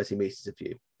within 30 meters of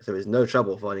you, so there's no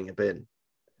trouble finding a bin.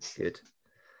 Good.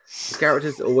 The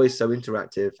characters are always so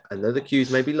interactive, and though the queues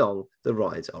may be long, the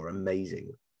rides are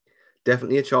amazing.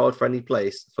 Definitely a child-friendly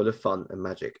place full of fun and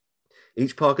magic.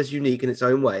 Each park is unique in its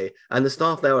own way, and the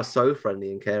staff there are so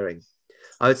friendly and caring.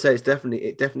 I would say it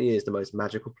definitely is the most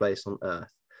magical place on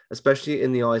earth, especially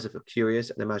in the eyes of a curious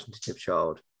and imaginative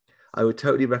child. I would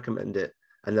totally recommend it,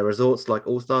 and the resorts like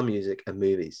All-Star Music and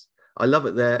movies. I love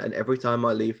it there, and every time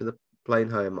I leave for the plane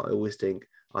home, I always think,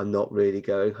 I'm not really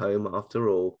going home after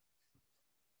all.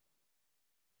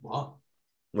 What?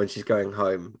 When she's going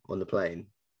home on the plane.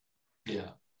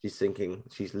 Yeah. She's thinking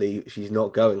she's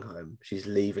not going home, she's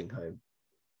leaving home.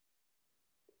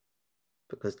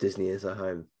 Because Disney is her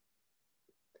home.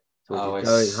 So when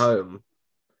she's going home,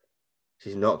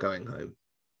 she's not going home.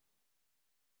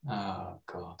 Oh,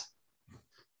 God.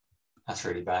 That's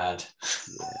really bad.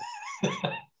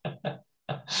 Yeah.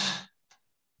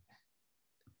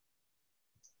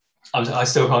 I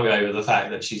still can't get over the fact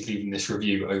that she's leaving this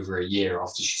review over a year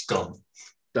after she's gone.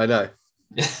 I know.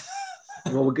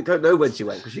 Well, we don't know when she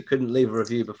went because she couldn't leave a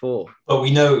review before. But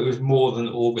we know it was more than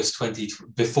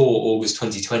before August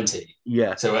 2020.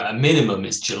 Yeah. So at a minimum,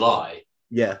 it's July.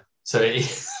 Yeah. So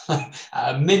at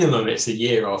a minimum, it's a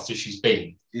year after she's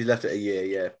been. She's left it a year,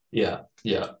 yeah. Yeah,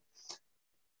 yeah.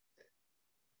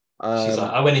 She's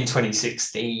like, I went in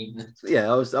 2016.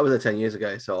 Yeah, I was there 10 years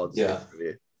ago, so I'll just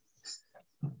review.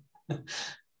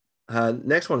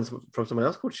 Next one is from someone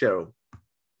else called Cheryl.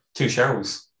 Two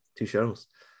Cheryls.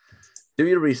 Do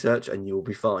your research and you will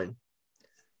be fine.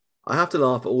 I have to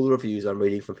laugh at all the reviews I'm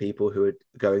reading from people who are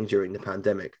going during the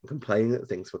pandemic and complaining that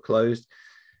things were closed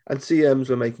and CMs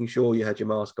were making sure you had your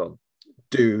mask on.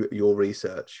 Do your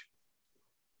research.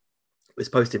 It was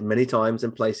posted many times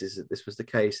in places that this was the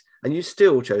case, and you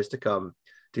still chose to come.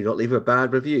 Do not leave a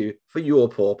bad review for your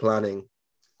poor planning.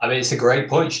 I mean, it's a great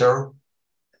point, Cheryl.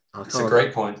 It's a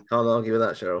great point. Can't argue with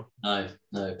that, Cheryl.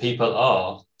 No. People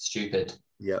are stupid.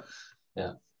 Yep.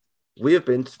 Yeah. We have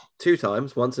been 2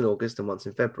 times, once in August and once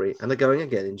in February, and are going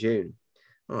again in June.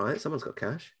 All right, someone's got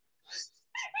cash.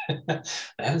 They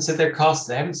haven't said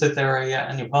their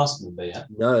annual pass number yet.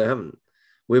 No, they haven't.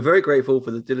 We're very grateful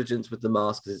for the diligence with the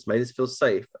masks as it's made us feel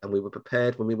safe, and we were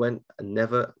prepared when we went and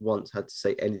never once had to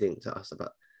say anything to us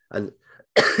about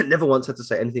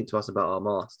our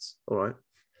masks. All right.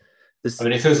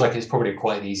 It feels like it's probably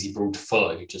quite an easy rule to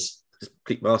follow. Just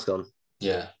keep mask on.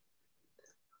 Yeah.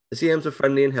 The CMs were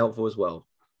friendly and helpful as well.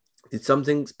 Did some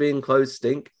things being closed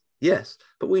stink? Yes,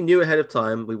 but we knew ahead of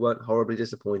time. We weren't horribly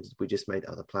disappointed. We just made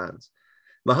other plans.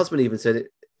 My husband even said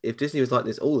if Disney was like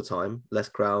this all the time, less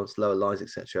crowds, lower lines,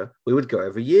 etc., we would go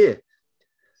every year.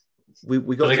 We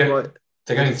got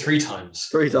They're going 3 times.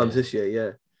 3 times this year,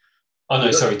 yeah. Oh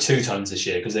no, sorry, 2 times this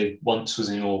year because they once was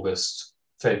in August,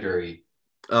 February.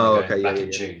 Oh, okay, back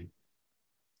in June.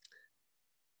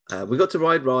 We got to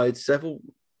ride rides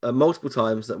multiple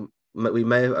times that we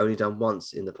may have only done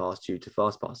once in the past due to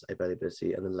FastPass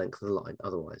availability and the length of the line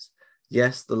otherwise.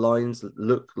 Yes, the lines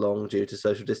look long due to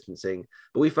social distancing,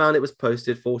 but we found it was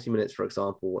posted 40 minutes, for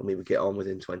example, and we would get on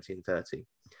within 20 and 30.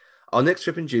 Our next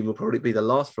trip in June will probably be the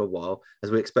last for a while, as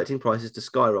we're expecting prices to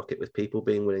skyrocket with people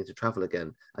being willing to travel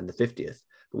again, and the 50th,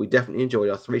 but we definitely enjoyed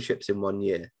our 3 trips in 1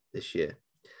 year this year.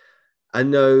 And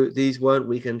no, these weren't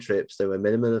weekend trips. They were a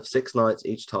minimum of 6 nights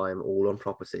each time, all on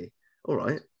property. All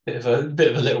right. Bit of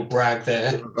a little brag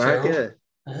there. Yeah.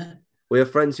 We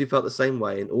have friends who felt the same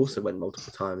way and also went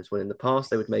multiple times, when in the past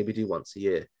they would maybe do once a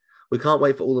year. We can't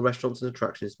wait for all the restaurants and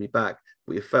attractions to be back,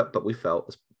 but we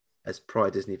felt as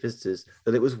prior Disney visitors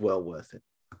that it was well worth it.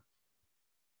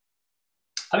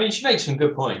 I mean, she makes some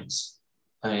good points.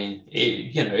 I mean,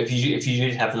 if you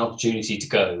did have an opportunity to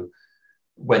go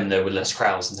when there were less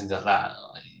crowds and things like that,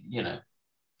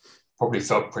 probably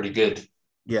felt pretty good.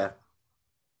 Yeah.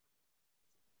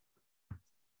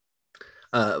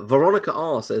 Veronica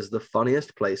R says the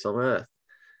funniest place on earth.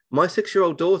 My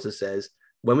 6-year-old daughter says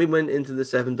When we went into the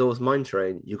Seven Dwarfs mine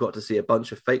train, you got to see a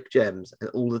bunch of fake gems and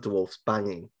all the dwarfs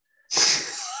banging.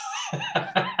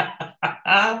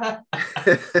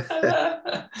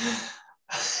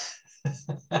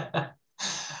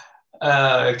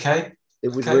 Okay. It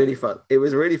was really fun. It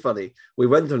was really funny. We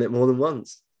went on it more than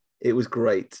once. It was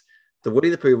great. The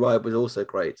Woody the Pooh ride was also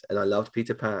great, and I loved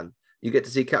Peter Pan. You get to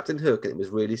see Captain Hook, and it was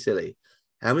really silly.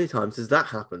 How many times does that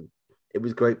happen? It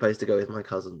was a great place to go with my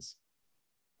cousins.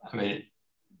 I mean,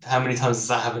 how many times does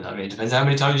that happen? I mean, it depends how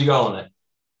many times you go on it.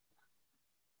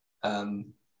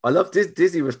 I love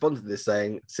Disney responded to this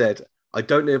said, I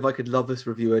don't know if I could love this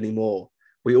review anymore.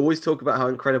 We always talk about how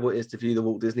incredible it is to view the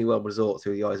Walt Disney World Resort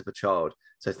through the eyes of a child.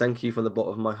 So thank you from the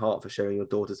bottom of my heart for sharing your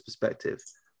daughter's perspective.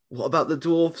 What about the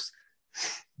dwarfs?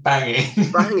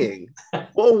 Banging. Banging.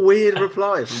 What a weird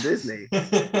reply from Disney.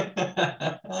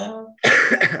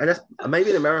 And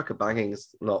maybe in America, banging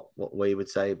is not what we would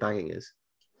say banging is.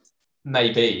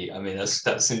 Maybe. I mean,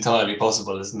 that's entirely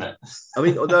possible, isn't it? I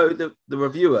mean, although the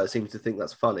reviewer seems to think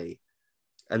that's funny,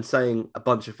 and saying a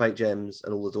bunch of fake gems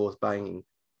and all the dwarfs banging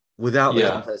without the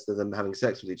context of them having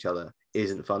sex with each other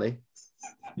isn't funny.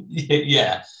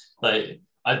 Yeah.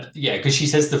 Because she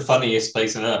says the funniest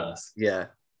place on earth. Yeah.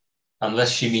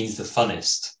 Unless she means the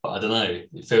funnest, but I don't know.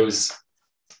 It feels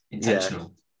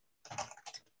intentional. Yeah.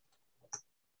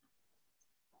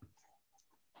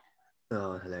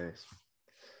 Oh, hilarious.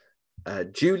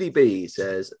 Julie B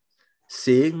says,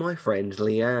 seeing my friend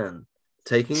Leanne,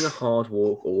 taking the hard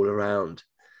walk all around.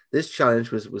 This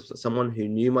challenge was someone who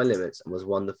knew my limits and was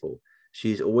wonderful.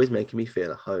 She's always making me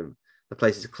feel at home. The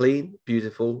place is clean,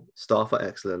 beautiful, staff are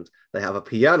excellent. They have a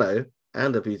piano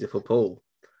and a beautiful pool.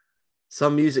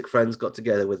 Some music friends got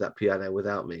together with that piano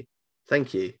without me.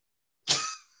 Thank you.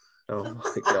 Oh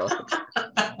my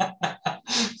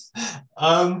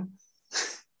God.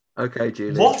 Okay,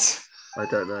 Julie. What? I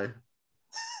don't know.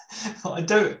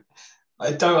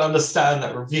 I don't understand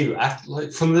that review.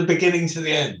 From the beginning to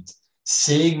the end.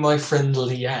 Seeing my friend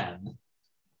Leanne.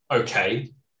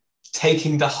 Okay.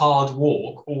 Taking the hard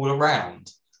walk all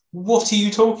around. What are you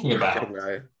talking about? I don't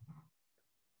know.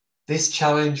 This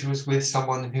challenge was with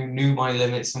someone who knew my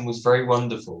limits and was very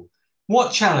wonderful.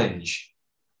 What challenge?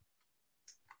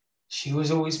 She was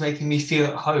always making me feel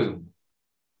at home.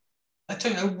 I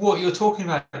don't know what you're talking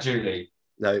about, Julie.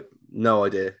 No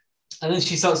idea. And then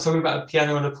she starts talking about a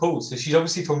piano and a pool. So she's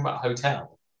obviously talking about a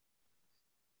hotel.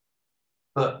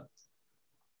 But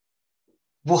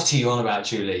what are you on about,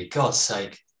 Julie? God's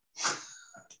sake.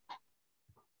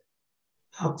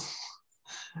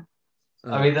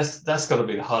 I mean, that's got to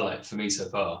be the highlight for me so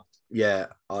far. Yeah,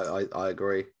 I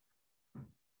agree.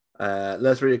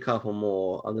 Let's read a couple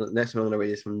more. Next one I'm going to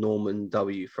read is from Norman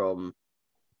W. from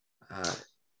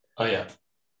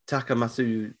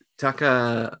Takamatsu,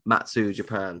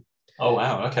 Japan. Oh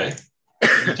wow, okay.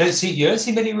 You don't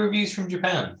see many reviews from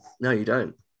Japan. No, you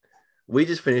don't. We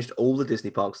just finished all the Disney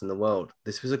parks in the world.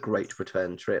 This was a great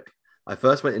return trip. I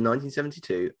first went in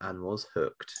 1972 and was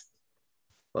hooked.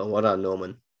 Well, well done,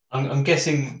 Norman. I'm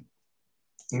guessing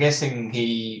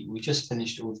we just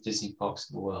finished all the Disney parks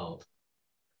in the world.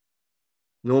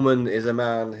 Norman is a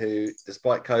man who,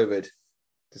 despite COVID,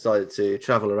 decided to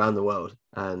travel around the world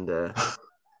and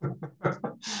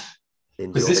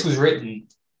because this was written.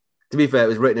 To be fair, it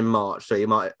was written in March, so you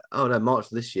might. Oh no, March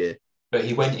this year. But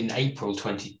he went in April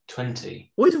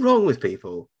 2020. What is wrong with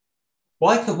people?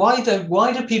 Why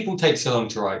do people take so long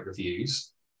to write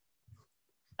reviews?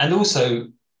 And also,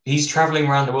 he's traveling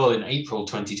around the world in April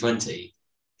 2020,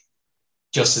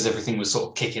 just as everything was sort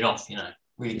of kicking off,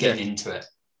 really getting into it.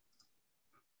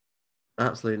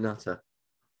 Absolute nutter.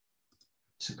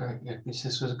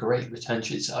 This was a great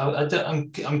retention.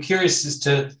 I'm curious as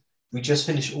to, we just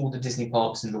finished all the Disney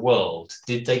parks in the world.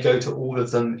 Did they go to all of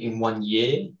them in 1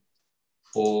 year?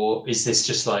 Or is this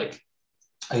just like,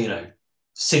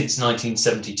 since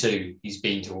 1972, he's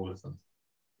been to all of them?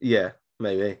 Yeah,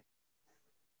 maybe.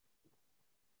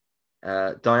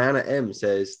 Diana M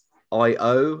says, I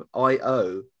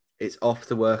owe, it's off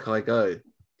to work I go.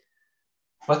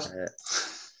 What?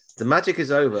 The magic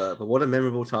is over, but what a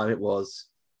memorable time it was.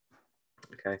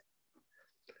 Okay.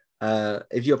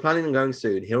 If you're planning on going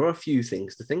soon, here are a few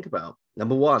things to think about.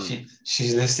 Number one.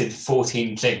 She's listed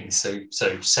 14 things, so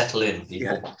settle in,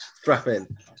 people. Yeah, strap in.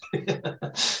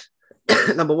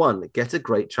 Number one, get a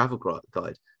great travel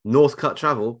guide. Northcutt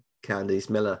Travel, Candice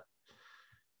Miller.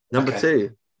 Number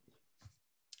two,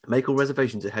 make all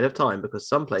reservations ahead of time because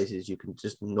some places you can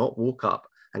just not walk up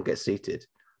and get seated.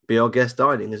 Be Our Guest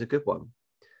dining is a good one.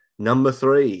 Number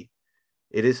three,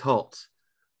 it is hot,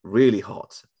 really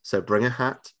hot. So bring a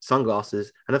hat,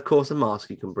 sunglasses, and of course a mask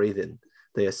you can breathe in.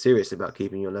 They are serious about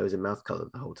keeping your nose and mouth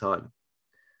covered the whole time.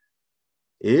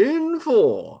 In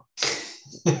 4,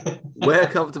 wear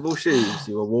comfortable shoes.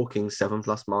 You are walking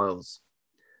 7+ miles.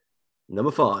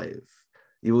 Number 5,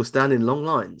 you will stand in long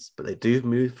lines, but they do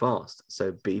move fast,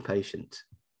 so be patient.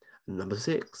 Number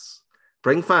 6,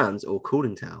 bring fans or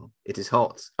cooling towel. It is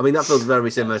hot. I mean, that feels very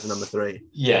similar to number 3.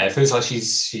 Yeah, it feels like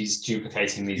she's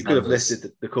duplicating these. You could have numbers.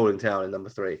 listed the cooling towel in number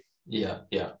 3. Yeah.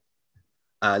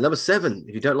 Number 7,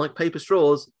 if you don't like paper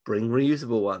straws, bring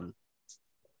reusable one.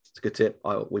 It's a good tip.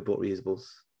 We bought reusables.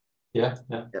 Yeah.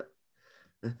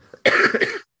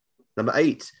 Number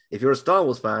 8, if you're a Star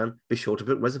Wars fan, be sure to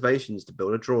book reservations to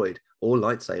build a droid or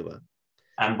lightsaber.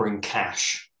 And bring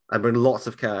cash. And bring lots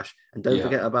of cash. And don't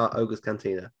forget about Ogre's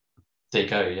Cantina. There you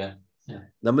go, yeah.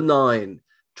 Number 9,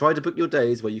 try to book your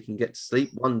days where you can get to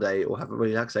sleep one day or have a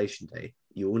relaxation day.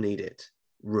 You will need it.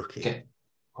 Rookie. Okay.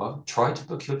 Well, try to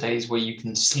book your days where you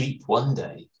can sleep one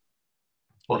day.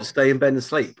 Or to stay in bed and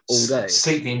sleep all day.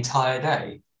 Sleep the entire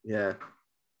day. Yeah.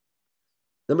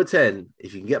 Number 10,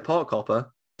 if you can get Park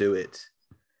Hopper, do it.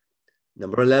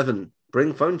 Number 11,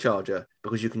 bring phone charger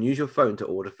because you can use your phone to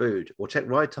order food or check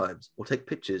ride times or take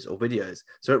pictures or videos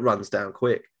so it runs down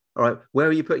quick. All right, where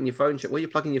are you putting your phone? Where are you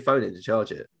plugging your phone in to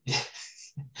charge it?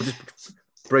 Or just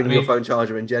bring your phone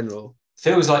charger in general.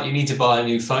 Feels like you need to buy a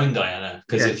new phone, Diana,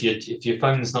 because if your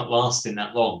phone's not lasting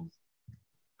that long.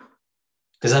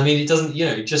 Because I mean, it doesn't,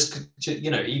 just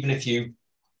even if you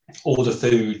order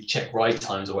food, check ride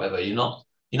times or whatever, you're not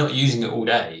using it all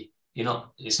day.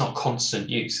 It's not constant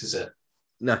use, is it?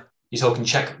 No. You're talking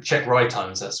check ride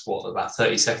times. That's what, about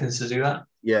 30 seconds to do that?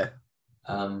 Yeah.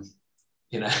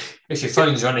 If your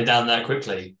phone's running down that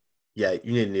quickly. Yeah,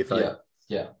 you need a new phone.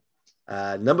 Yeah.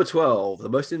 Number 12, the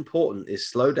most important is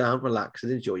slow down, relax,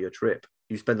 and enjoy your trip.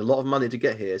 You spend a lot of money to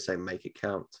get here, so make it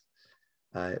count.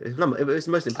 If it's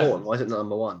the most important, why is it not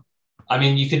number 1? I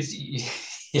mean, you could,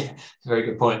 yeah, very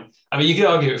good point. I mean, you could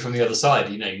argue it from the other side.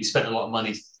 You spent a lot of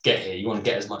money to get here. You want to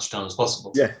get as much done as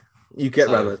possible. Yeah, you get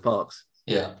around those parks.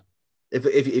 Yeah.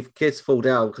 If kids fall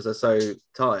down because they're so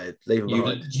tired, leave them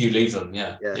behind. You leave them,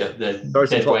 yeah. They're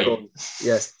dead weight.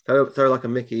 Yeah, throw like a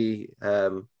Mickey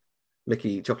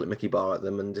chocolate Mickey bar at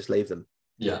them and just leave them.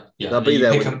 Yeah. They'll be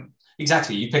there.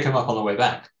 Exactly, you pick them up on the way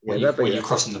back when you're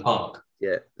crossing the park.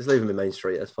 Yeah, just leave them in Main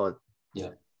Street. That's fine.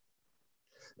 Yeah.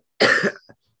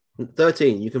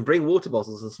 13, you can bring water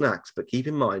bottles and snacks, but keep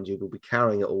in mind you will be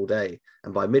carrying it all day,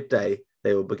 and by midday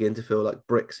they will begin to feel like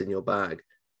bricks in your bag.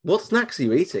 What snacks are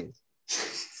you eating?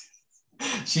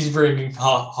 She's bringing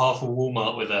half a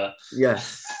Walmart with her. Yeah.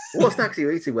 What snacks are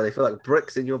you eating where they feel like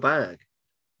bricks in your bag?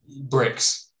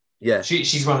 Bricks. Yeah.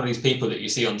 She's one of these people that you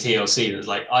see on TLC that's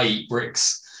like, I eat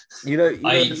bricks.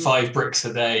 I eat 5 bricks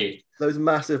a day. Those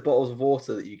massive bottles of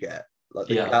water that you get, like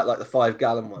the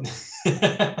 5-gallon ones. She's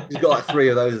got like 3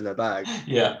 of those in her bag.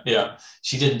 Yeah.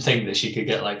 She didn't think that she could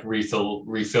get like refill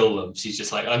them. She's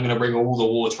just like, I'm going to bring all the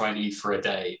water I need for a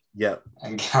day. Yeah.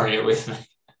 And carry it with me.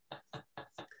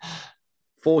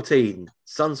 14,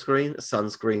 sunscreen.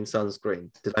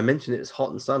 Did I mention it's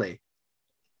hot and sunny?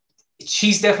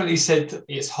 She's definitely said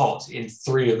it's hot in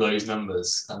 3 of those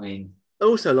numbers. I mean,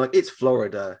 also, like, it's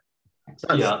Florida.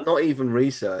 That's not even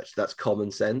research. That's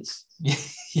common sense. But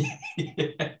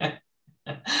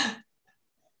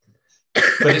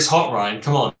it's hot, Ryan.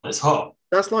 Come on, it's hot.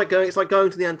 It's like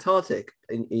going to the Antarctic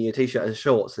in your t-shirt and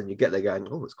shorts, and you get there going,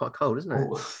 oh, it's quite cold, isn't it?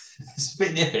 Ooh, it's a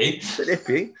bit nippy.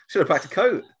 Should have packed a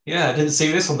coat. Yeah, I didn't see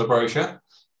this on the brochure.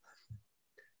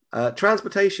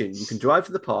 Transportation. You can drive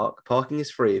to the park. Parking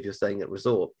is free if you're staying at a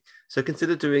resort. So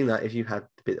consider doing that if you had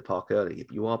to be at the park early.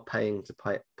 You are paying to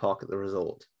park at the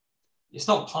resort. It's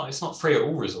not free at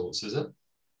all resorts, is it?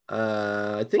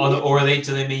 I think.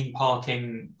 Do they mean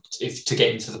parking to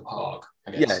get into the park?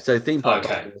 I guess. Yeah, so theme park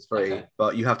parking is free,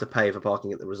 but you have to pay for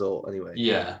parking at the resort anyway.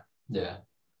 Yeah. The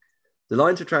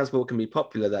lines of transport can be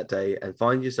popular that day and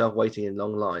find yourself waiting in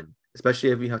long line, especially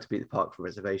if you have to be at the park for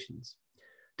reservations.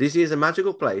 Disney is a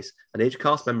magical place and each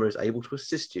cast member is able to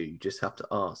assist you. You just have to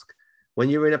ask. When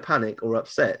you're in a panic or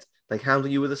upset, they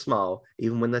handle you with a smile,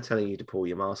 even when they're telling you to pull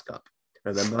your mask up.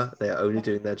 Remember, they are only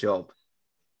doing their job.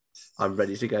 I'm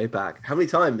ready to go back. How many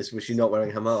times was she not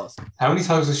wearing her mask? How many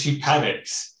times was she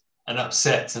panicked and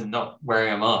upset and not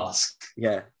wearing a mask?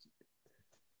 Yeah.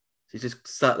 She just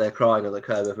sat there crying on the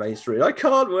curb of Main Street. I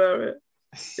can't wear it.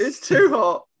 It's too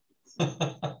hot.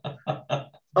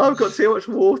 I've got too much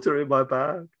water in my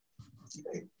bag.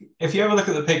 If you ever look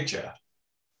at the picture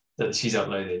that she's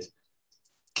uploaded,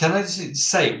 can I just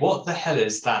say, what the hell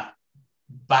is that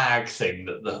bag thing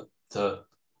that the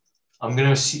I'm going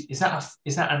to assume, is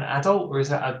that an adult or is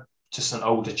that just an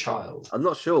older child? I'm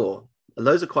not sure.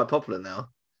 Those are quite popular now.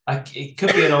 It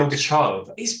could be an older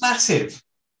child. It's massive.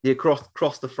 Yeah,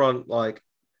 across the front, like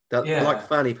that, Yeah. like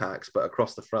fanny packs, but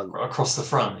across the front. Across the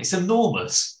front. It's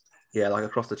enormous. Yeah, like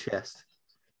across the chest.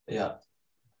 Yeah.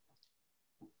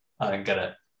 I don't get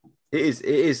it. It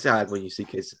is sad when you see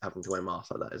kids having to wear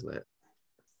masks like that, isn't it?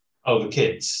 Oh, the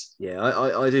kids. Yeah,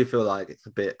 I do feel like it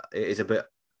is a bit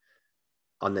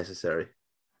unnecessary.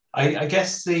 I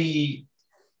guess I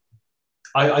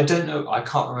don't know. I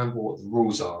can't remember what the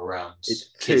rules are around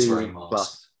kids wearing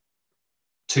masks.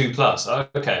 2+.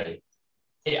 Okay.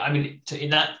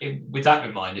 With that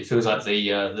in mind, it feels like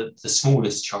the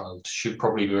smallest child should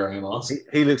probably be wearing a mask.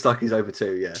 He looks like he's over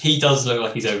 2. Yeah, he does look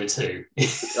like he's over 2.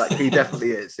 Like he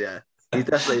definitely is. Yeah, he's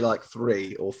definitely like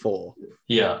 3 or 4.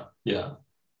 Yeah.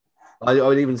 I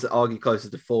would even argue closer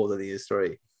to 4 than he is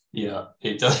 3. Yeah,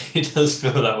 it does. It does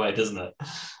feel that way, doesn't it?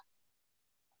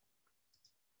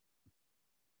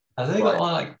 Have they got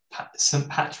like St.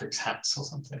 Patrick's hats or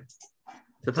something?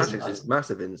 St. Patrick's is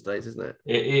massive in the States, isn't it?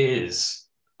 It is.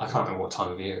 I can't remember what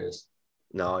time of year it is.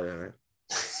 No, I don't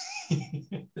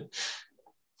know.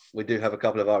 We do have a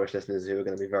couple of Irish listeners who are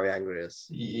going to be very angry at us.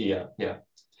 Yeah.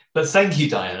 But thank you,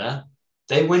 Diana.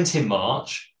 They went in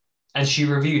March, and she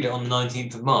reviewed it on the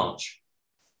 19th of March.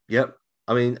 Yep.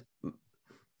 I mean,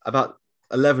 about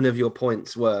 11 of your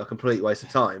points were a complete waste of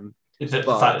time. The fact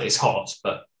that it's hot,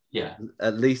 but yeah.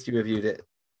 At least you reviewed it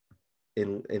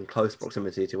in close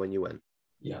proximity to when you went.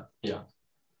 Yeah.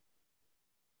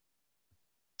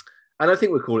 And I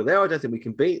think we'll call it there. I don't think we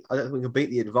can beat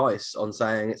the advice on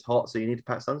saying it's hot, so you need to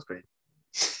pack sunscreen.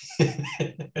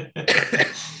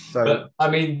 So, but I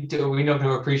mean, are we not going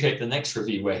to appreciate the next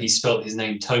review where he spelled his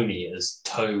name Tony as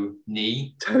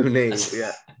Tony? Tony,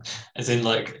 yeah. As in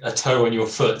like a toe on your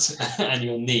foot and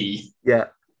your knee. Yeah,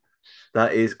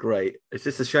 that is great. It's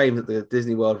just a shame that the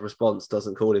Disney World response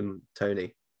doesn't call him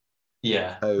Tony.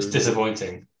 Yeah, it's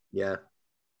disappointing. Yeah.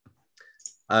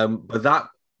 But that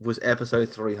was episode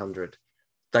 300.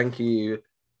 Thank you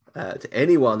to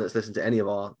anyone that's listened to any of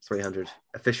our 300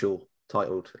 official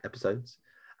titled episodes.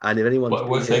 And if anyone,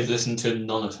 what if they've listened to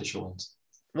non-official ones?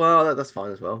 Well, that's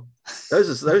fine as well.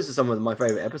 Those are some of my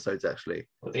favorite episodes, actually.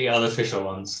 The unofficial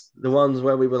ones, the ones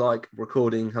where we were like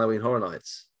recording Halloween Horror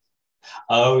Nights.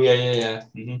 Oh yeah.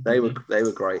 Mm-hmm. They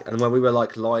were great, and when we were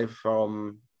like live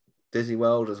from Disney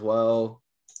World as well.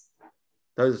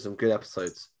 Those are some good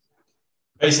episodes.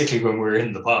 Basically, when we're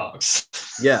in the parks.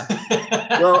 Yeah.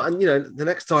 Well, and the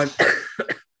next time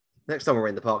we're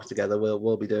in the parks together,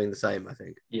 we'll be doing the same, I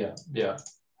think. Yeah.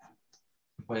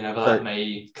 Whenever that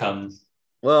may come.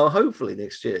 Well, hopefully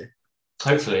next year.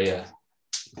 Hopefully, yeah.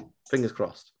 Fingers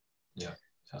crossed. Yeah.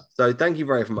 So thank you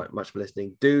very much for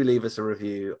listening. Do leave us a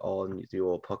review on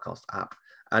your podcast app,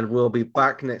 and we'll be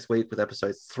back next week with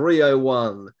episode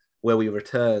 301, where we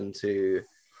return to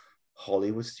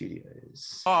Hollywood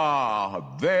Studios.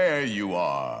 Ah, there you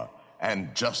are.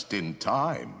 And just in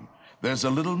time. There's a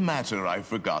little matter I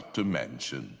forgot to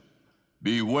mention.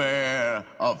 Beware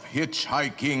of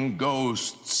hitchhiking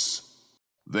ghosts.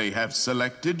 They have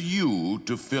selected you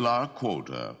to fill our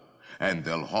quota, and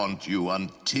they'll haunt you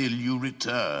until you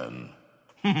return.